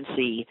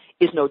pregnancy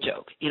is no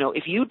joke.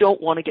 If you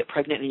don't want to get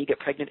pregnant and you get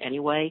pregnant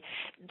anyway,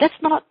 that's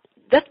not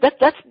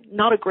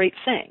a great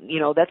thing.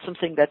 That's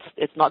something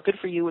it's not good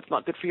for you. It's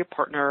not good for your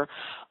partner.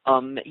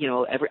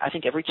 I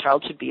think every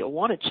child should be a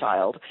wanted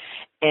child,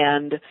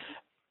 and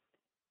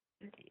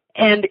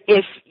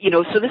if,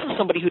 so this is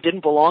somebody who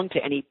didn't belong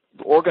to any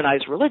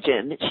organized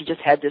religion. She just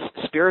had this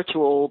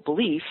spiritual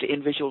belief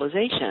in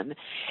visualization,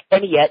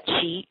 and yet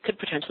she could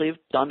potentially have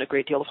done a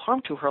great deal of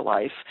harm to her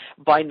life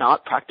by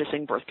not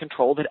practicing birth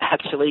control that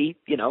actually,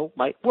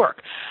 might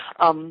work.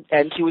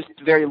 And she was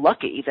very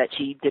lucky that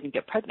she didn't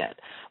get pregnant.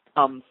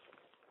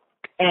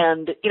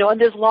 And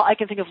I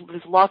can think of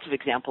there's lots of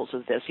examples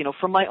of this,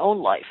 from my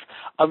own life.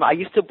 I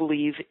used to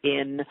believe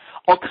in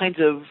all kinds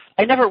of,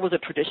 I never was a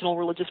traditional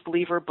religious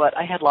believer, but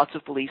I had lots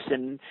of beliefs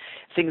in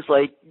things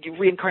like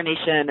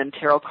reincarnation and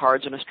tarot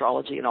cards and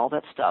astrology and all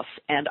that stuff.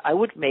 And I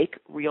would make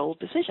real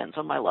decisions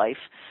on my life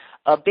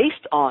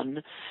based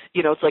on,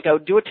 it's like I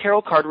would do a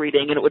tarot card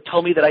reading and it would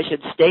tell me that I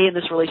should stay in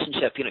this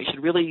relationship. You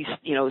should really,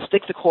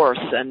 stick the course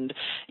and,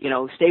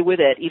 stay with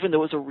it, even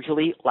though it was a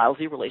really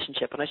lousy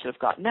relationship and I should have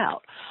gotten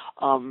out.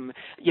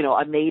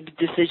 I made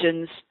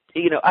decisions.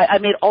 I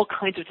made all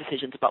kinds of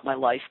decisions about my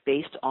life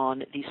based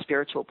on these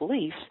spiritual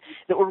beliefs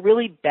that were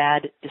really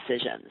bad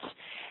decisions.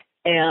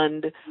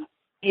 And,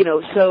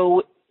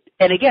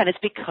 and again, it's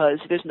because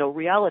there's no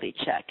reality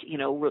check.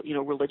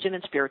 Religion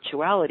and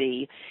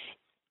spirituality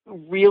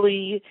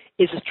really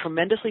is a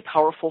tremendously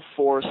powerful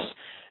force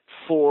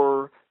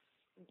for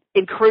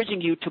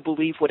encouraging you to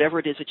believe whatever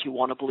it is that you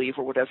want to believe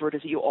or whatever it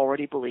is that you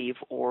already believe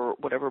or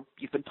whatever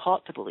you've been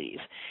taught to believe.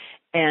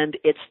 And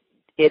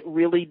it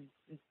really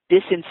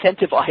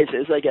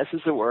disincentivizes, I guess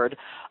is the word,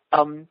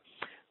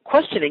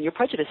 questioning your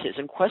prejudices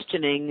and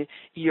questioning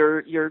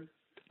your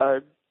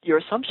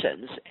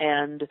assumptions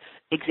and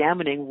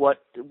examining what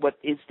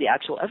is the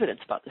actual evidence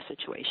about the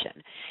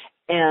situation.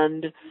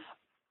 And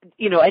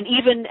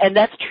and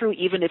that's true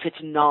even if it's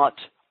not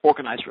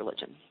organized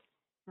religion.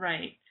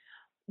 Right.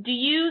 Do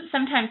you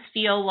sometimes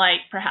feel like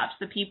perhaps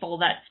the people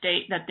that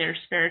state that they're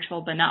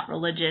spiritual but not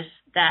religious,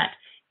 that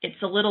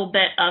it's a little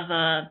bit of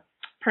a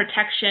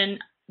protection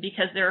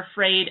because they're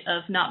afraid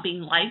of not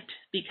being liked,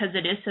 because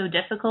it is so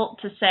difficult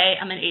to say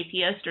I'm an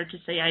atheist or to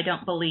say I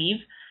don't believe,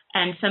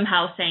 and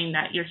somehow saying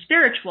that you're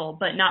spiritual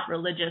but not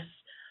religious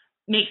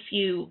makes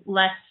you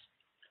less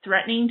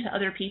threatening to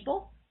other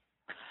people?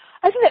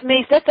 I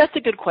think that's a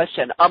good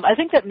question. I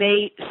think that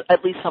may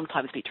at least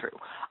sometimes be true.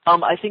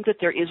 I think that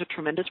there is a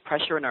tremendous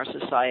pressure in our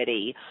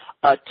society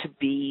to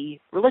be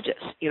religious.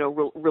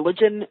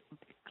 Religion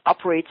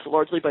operates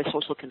largely by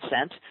social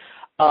consent.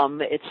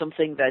 It's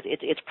something that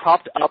it's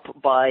propped up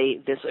by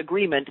this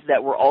agreement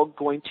that we're all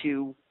going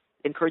to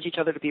encourage each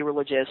other to be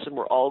religious, and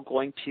we're all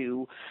going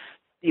to,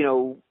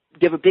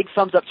 give a big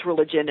thumbs up to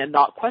religion and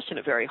not question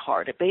it very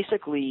hard.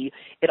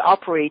 It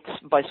operates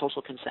by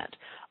social consent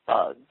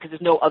because there's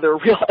no other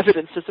real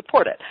evidence to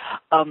support it.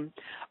 And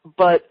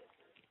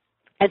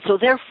so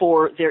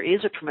therefore there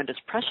is a tremendous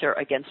pressure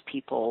against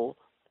people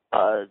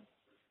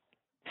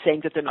saying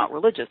that they're not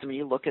religious. I mean,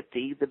 you look at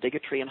the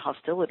bigotry and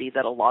hostility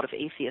that a lot of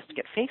atheists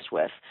get faced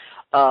with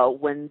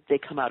when they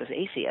come out as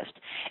atheists.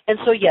 And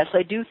so, yes,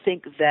 I do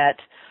think that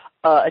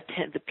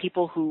the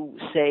people who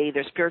say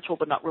they're spiritual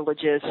but not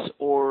religious,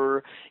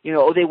 or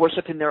they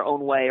worship in their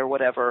own way or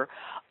whatever,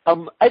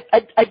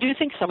 I do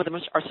think some of them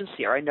are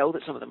sincere. I know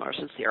that some of them are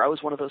sincere. I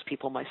was one of those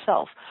people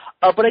myself.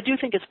 But I do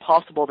think it's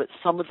possible that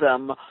some of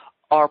them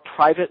are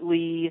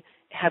privately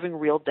having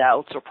real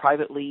doubts or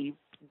privately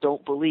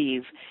don't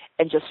believe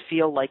and just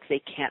feel like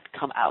they can't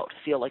come out,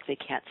 feel like they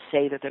can't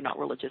say that they're not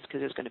religious because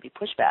there's going to be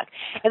pushback.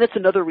 And that's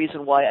another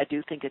reason why I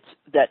do think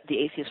that the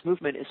atheist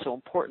movement is so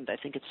important. I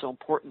think it's so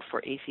important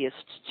for atheists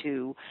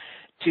to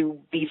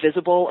be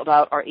visible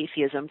about our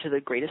atheism to the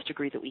greatest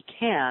degree that we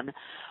can,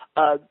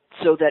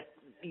 so that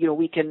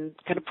we can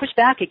kind of push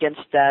back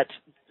against that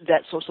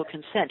social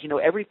consent.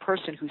 Every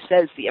person who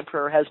says the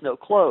emperor has no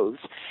clothes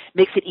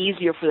makes it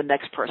easier for the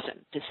next person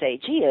to say,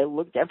 gee,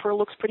 the emperor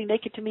looks pretty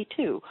naked to me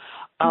too.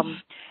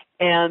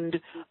 And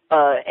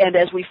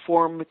as we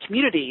form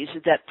communities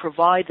that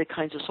provide the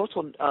kinds of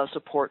social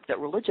support that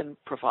religion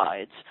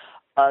provides,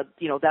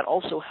 that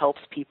also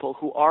helps people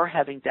who are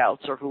having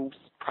doubts or who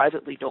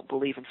privately don't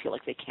believe and feel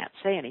like they can't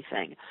say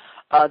anything.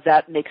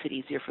 That makes it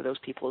easier for those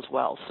people as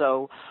well.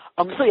 So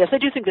yes, I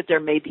do think that there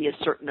may be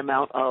a certain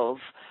amount of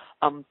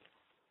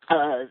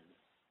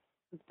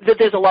that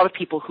there's a lot of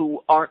people who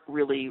aren't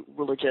really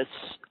religious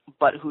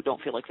but who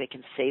don't feel like they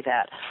can say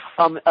that.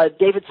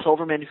 David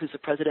Silverman, who's the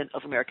president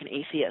of American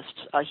Atheists,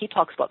 he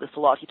talks about this a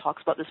lot. He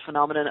talks about this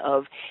phenomenon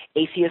of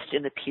atheists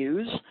in the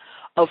pews,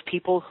 of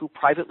people who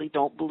privately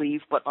don't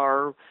believe but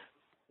are,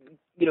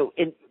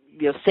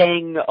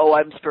 saying, oh,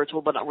 I'm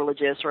spiritual but not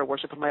religious, or I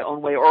worship in my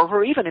own way,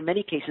 or even in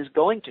many cases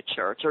going to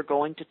church or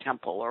going to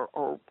temple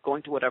or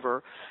going to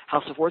whatever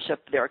house of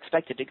worship they're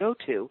expected to go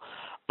to,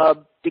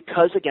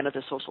 because, again, of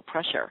the social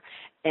pressure.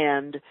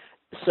 And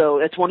so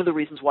it's one of the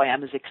reasons why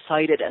I'm as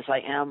excited as I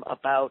am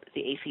about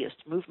the atheist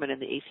movement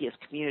and the atheist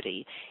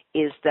community,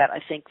 is that I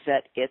think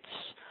that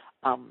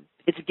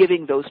it's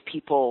giving those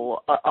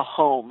people a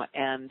home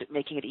and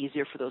making it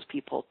easier for those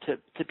people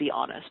to be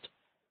honest.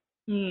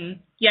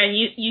 Yeah,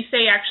 you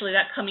say actually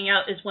that coming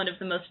out is one of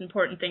the most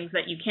important things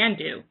that you can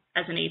do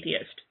as an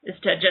atheist, is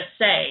to just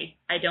say,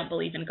 I don't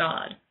believe in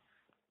God.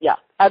 Yeah,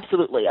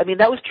 absolutely. I mean,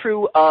 that was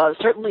true.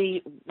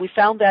 Certainly, we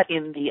found that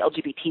in the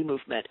LGBT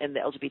movement and the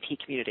LGBT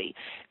community,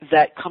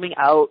 that coming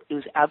out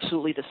is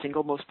absolutely the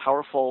single most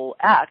powerful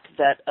act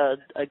that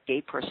a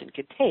gay person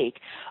could take,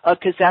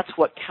 because that's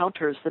what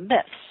counters the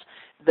myths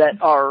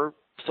that are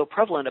so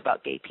prevalent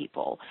about gay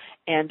people.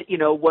 And,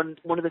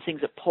 one of the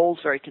things that polls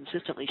very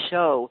consistently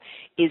show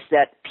is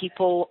that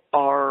people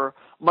are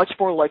much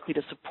more likely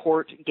to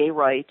support gay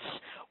rights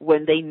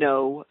when they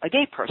know a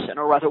gay person,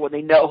 or rather when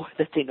they know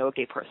that they know a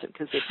gay person,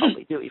 because they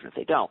probably do, even if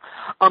they don't.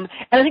 And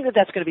I think that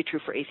that's going to be true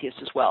for atheists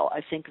as well.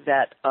 I think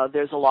that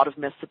there's a lot of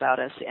myths about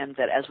us, and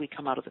that as we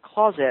come out of the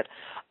closet,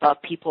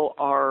 people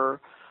are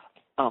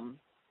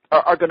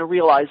are going to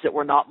realize that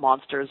we're not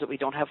monsters, that we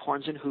don't have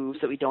horns and hooves,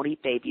 that we don't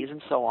eat babies,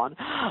 and so on.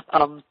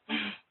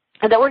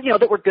 And that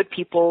we're good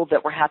people,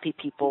 that we're happy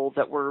people,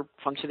 that we're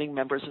functioning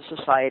members of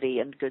society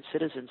and good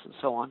citizens, and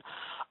so on.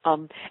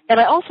 And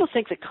I also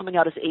think that coming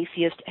out as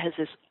atheist has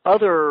this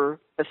other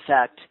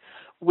effect,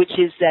 which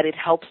is that it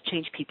helps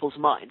change people's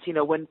minds.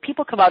 When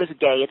people come out as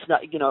gay, it's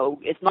not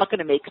going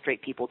to make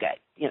straight people gay.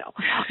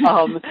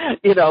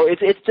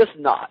 It's just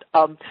not.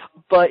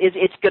 But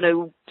it's going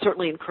to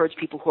certainly encourage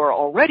people who are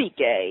already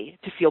gay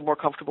to feel more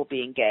comfortable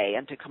being gay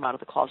and to come out of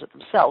the closet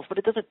themselves. But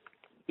it doesn't,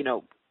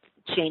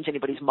 change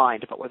anybody's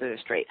mind about whether they're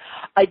straight.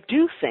 I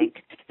do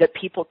think that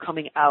people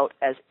coming out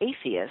as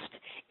atheist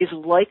is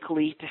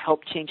likely to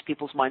help change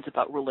people's minds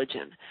about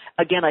religion.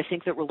 Again, I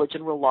think that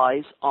religion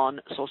relies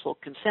on social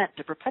consent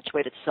to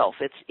perpetuate itself.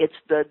 It's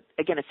the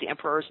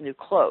emperor's new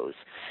clothes.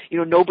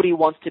 Nobody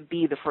wants to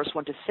be the first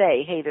one to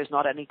say, hey, there's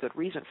not any good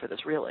reason for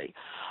this, really.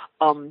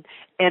 And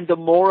the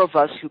more of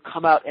us who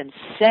come out and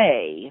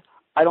say,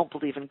 I don't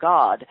believe in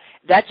God,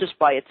 that just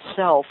by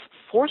itself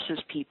forces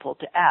people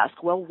to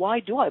ask, well, why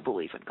do I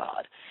believe in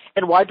God?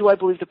 And why do I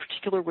believe the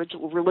particular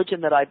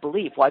religion that I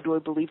believe? Why do I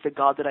believe the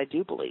God that I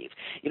do believe?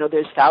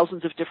 There's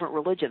thousands of different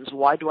religions.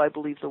 Why do I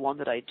believe the one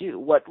that I do?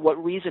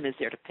 What reason is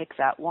there to pick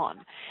that one?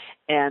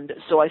 And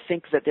so I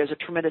think that there's a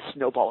tremendous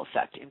snowball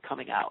effect in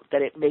coming out,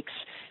 that it makes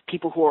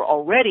people who are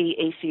already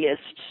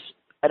atheists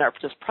and are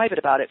just private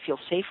about it feel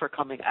safer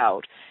coming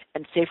out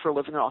and safer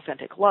living an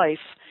authentic life.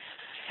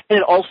 And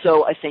it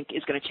also, I think,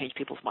 is going to change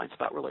people's minds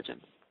about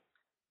religion.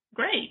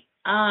 Great.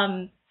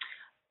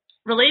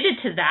 Related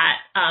to that,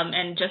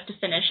 and just to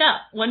finish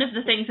up, one of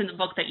the things in the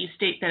book that you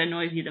state that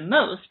annoys you the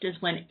most is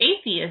when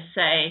atheists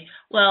say,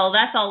 well,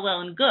 that's all well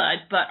and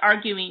good, but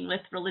arguing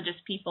with religious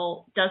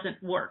people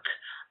doesn't work.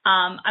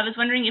 I was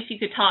wondering if you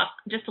could talk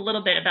just a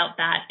little bit about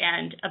that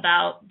and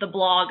about the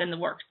blog and the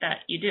work that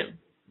you do.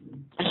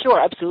 Sure,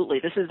 absolutely.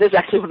 This is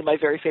actually one of my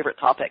very favorite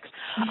topics.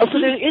 So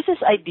there is this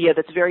idea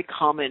that's very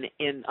common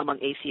among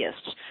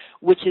atheists,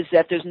 which is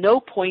that there's no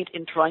point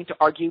in trying to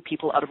argue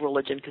people out of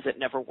religion because it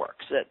never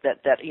works.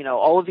 That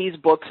all of these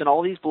books and all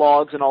of these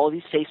blogs and all of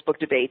these Facebook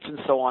debates and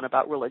so on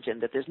about religion,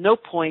 that there's no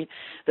point,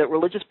 that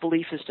religious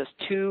belief is just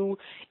too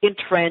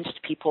entrenched.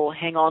 People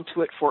hang on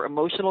to it for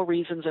emotional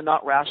reasons and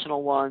not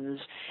rational ones,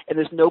 and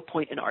there's no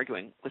point in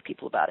arguing with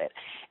people about it.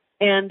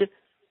 And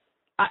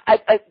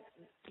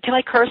can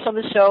I curse on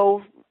the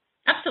show?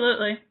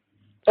 Absolutely.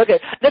 Okay,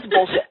 that's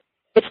bullshit.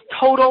 It's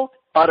total,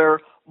 utter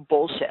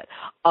bullshit.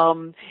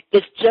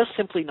 It's just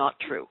simply not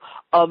true.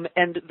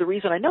 And the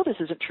reason I know this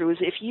isn't true is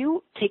if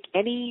you take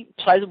any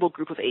sizable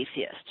group of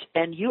atheists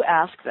and you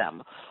ask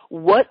them,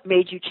 what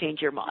made you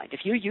change your mind?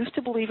 If you used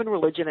to believe in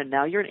religion and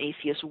now you're an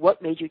atheist,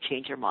 what made you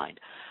change your mind?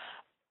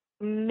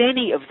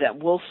 Many of them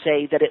will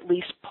say that at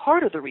least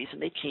part of the reason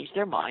they changed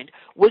their mind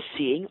was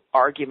seeing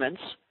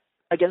arguments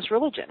against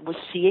religion, was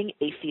seeing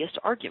atheist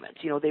arguments.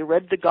 They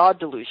read The God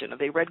Delusion, or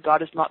they read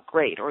God is Not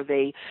Great, or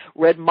they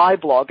read my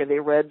blog, or they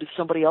read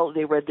somebody else,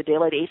 they read the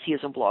Daylight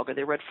Atheism blog, or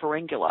they read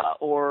Pharyngula,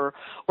 or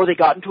they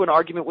got into an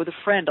argument with a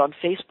friend on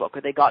Facebook,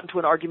 or they got into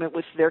an argument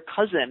with their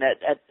cousin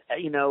at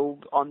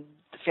on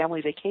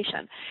family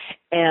vacation.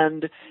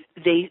 And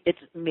it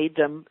made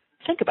them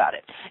think about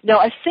it. Now,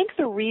 I think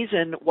the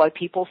reason why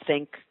people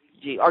think,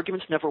 gee,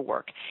 arguments never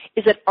work,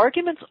 is that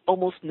arguments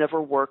almost never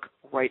work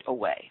right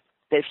away.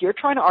 That if you're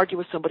trying to argue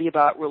with somebody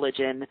about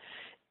religion,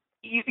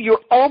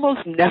 you're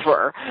almost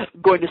never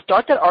going to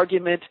start that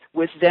argument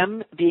with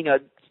them being a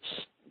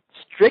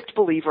strict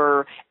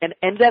believer and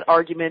end that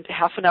argument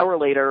half an hour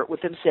later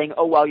with them saying,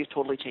 oh, wow, you've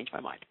totally changed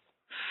my mind.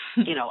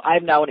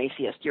 I'm now an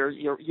atheist.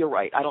 You're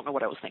right. I don't know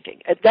what I was thinking.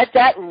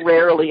 That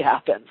rarely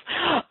happens.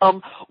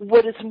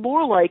 What it's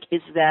more like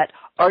is that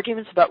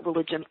arguments about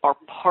religion are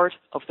part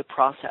of the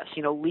process.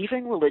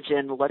 Leaving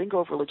religion, letting go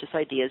of religious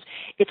ideas,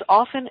 it's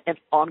often an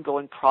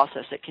ongoing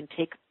process. It can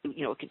take,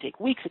 it can take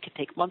weeks, it can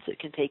take months, it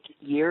can take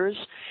years.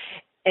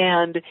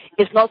 And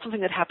it's not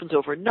something that happens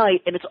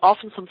overnight, and it's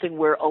often something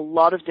where a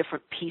lot of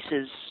different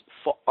pieces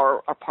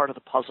are part of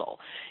the puzzle.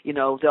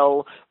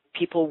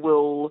 People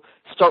will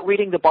start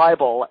reading the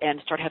Bible and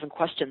start having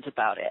questions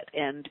about it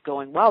and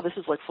going, wow, this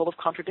is like full of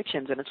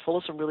contradictions and it's full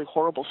of some really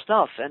horrible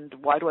stuff, and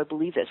why do I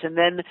believe this? And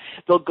then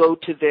they'll go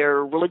to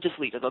their religious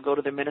leader, they'll go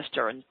to their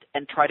minister and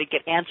try to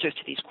get answers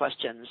to these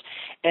questions,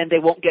 and they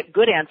won't get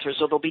good answers,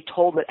 so they'll be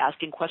told that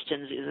asking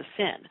questions is a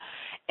sin.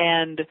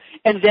 And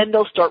then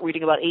they'll start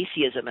reading about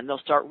atheism, and they'll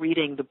start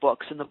reading the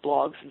books and the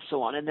blogs and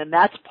so on, and then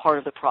that's part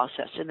of the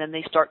process. And then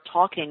they start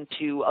talking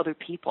to other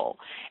people,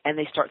 and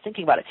they start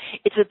thinking about it.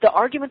 It's that the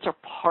arguments are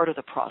part of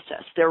the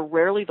process. They're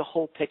rarely the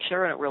whole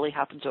picture, and it really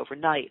happens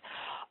overnight.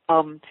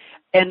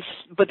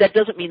 But that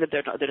doesn't mean that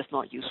that it's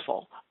not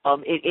useful.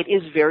 It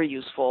is very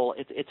useful.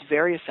 It's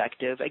very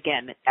effective.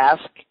 Again,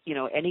 ask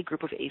any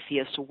group of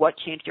atheists what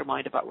changed your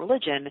mind about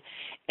religion,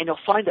 and you'll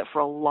find that for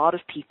a lot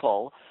of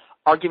people,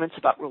 arguments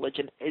about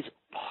religion is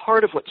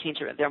part of what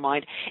changed their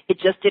mind. It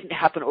just didn't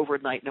happen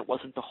overnight, and it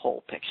wasn't the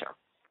whole picture.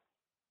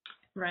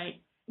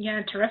 Right.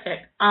 Yeah, terrific.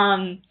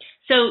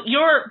 So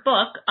your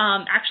book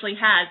actually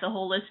has a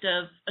whole list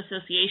of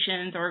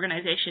associations,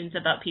 organizations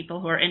about people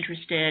who are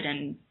interested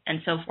and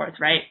so forth,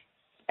 right?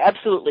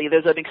 Absolutely.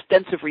 There's an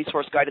extensive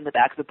resource guide in the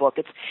back of the book.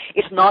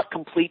 It's not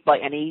complete by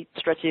any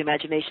stretch of the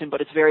imagination, but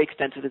it's very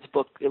extensive. It's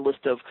a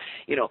list of,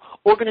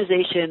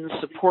 organizations,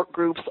 support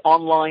groups,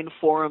 online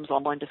forums,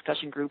 online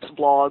discussion groups,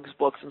 blogs,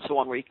 books, and so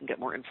on, where you can get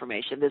more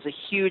information. There's a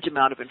huge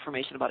amount of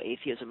information about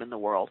atheism in the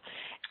world,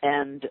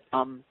 and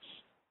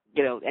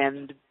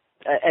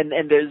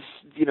there's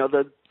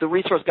the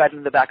resource guide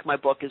in the back of my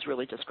book is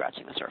really just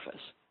scratching the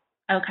surface.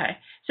 Okay.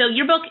 So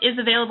your book is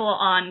available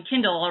on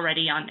Kindle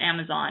already on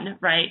Amazon,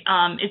 right?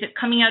 Is it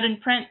coming out in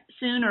print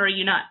soon, or are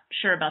you not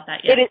sure about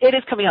that yet? It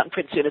is coming out in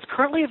print soon. It's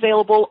currently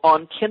available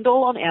on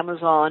Kindle on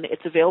Amazon.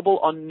 It's available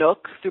on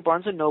Nook through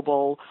Barnes &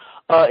 Noble.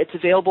 It's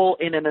available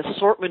in an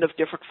assortment of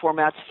different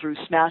formats through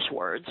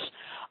Smashwords.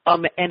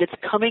 And it's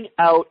coming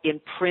out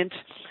in print.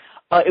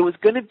 It was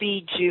going to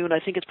be June. I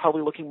think it's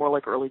probably looking more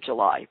like early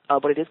July.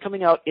 But it is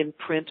coming out in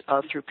print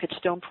through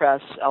Pitchstone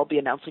Press. I'll be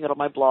announcing it on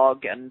my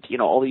blog and,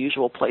 all the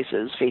usual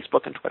places,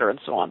 Facebook and Twitter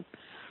and so on.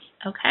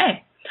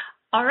 Okay.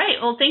 All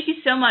right. Well, thank you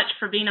so much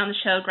for being on the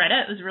show,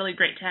 Greta. It was really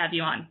great to have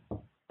you on.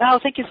 Oh,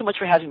 thank you so much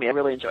for having me. I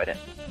really enjoyed it.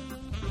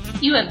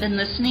 You have been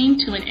listening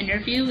to an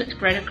interview with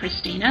Greta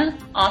Christina,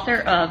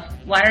 author of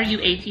Why Are You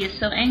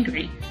Atheists So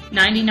Angry?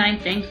 99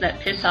 Things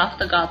That Piss Off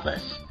the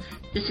Godless.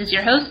 This is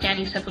your host,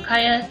 Annie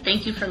Sepulkaya.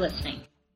 Thank you for listening.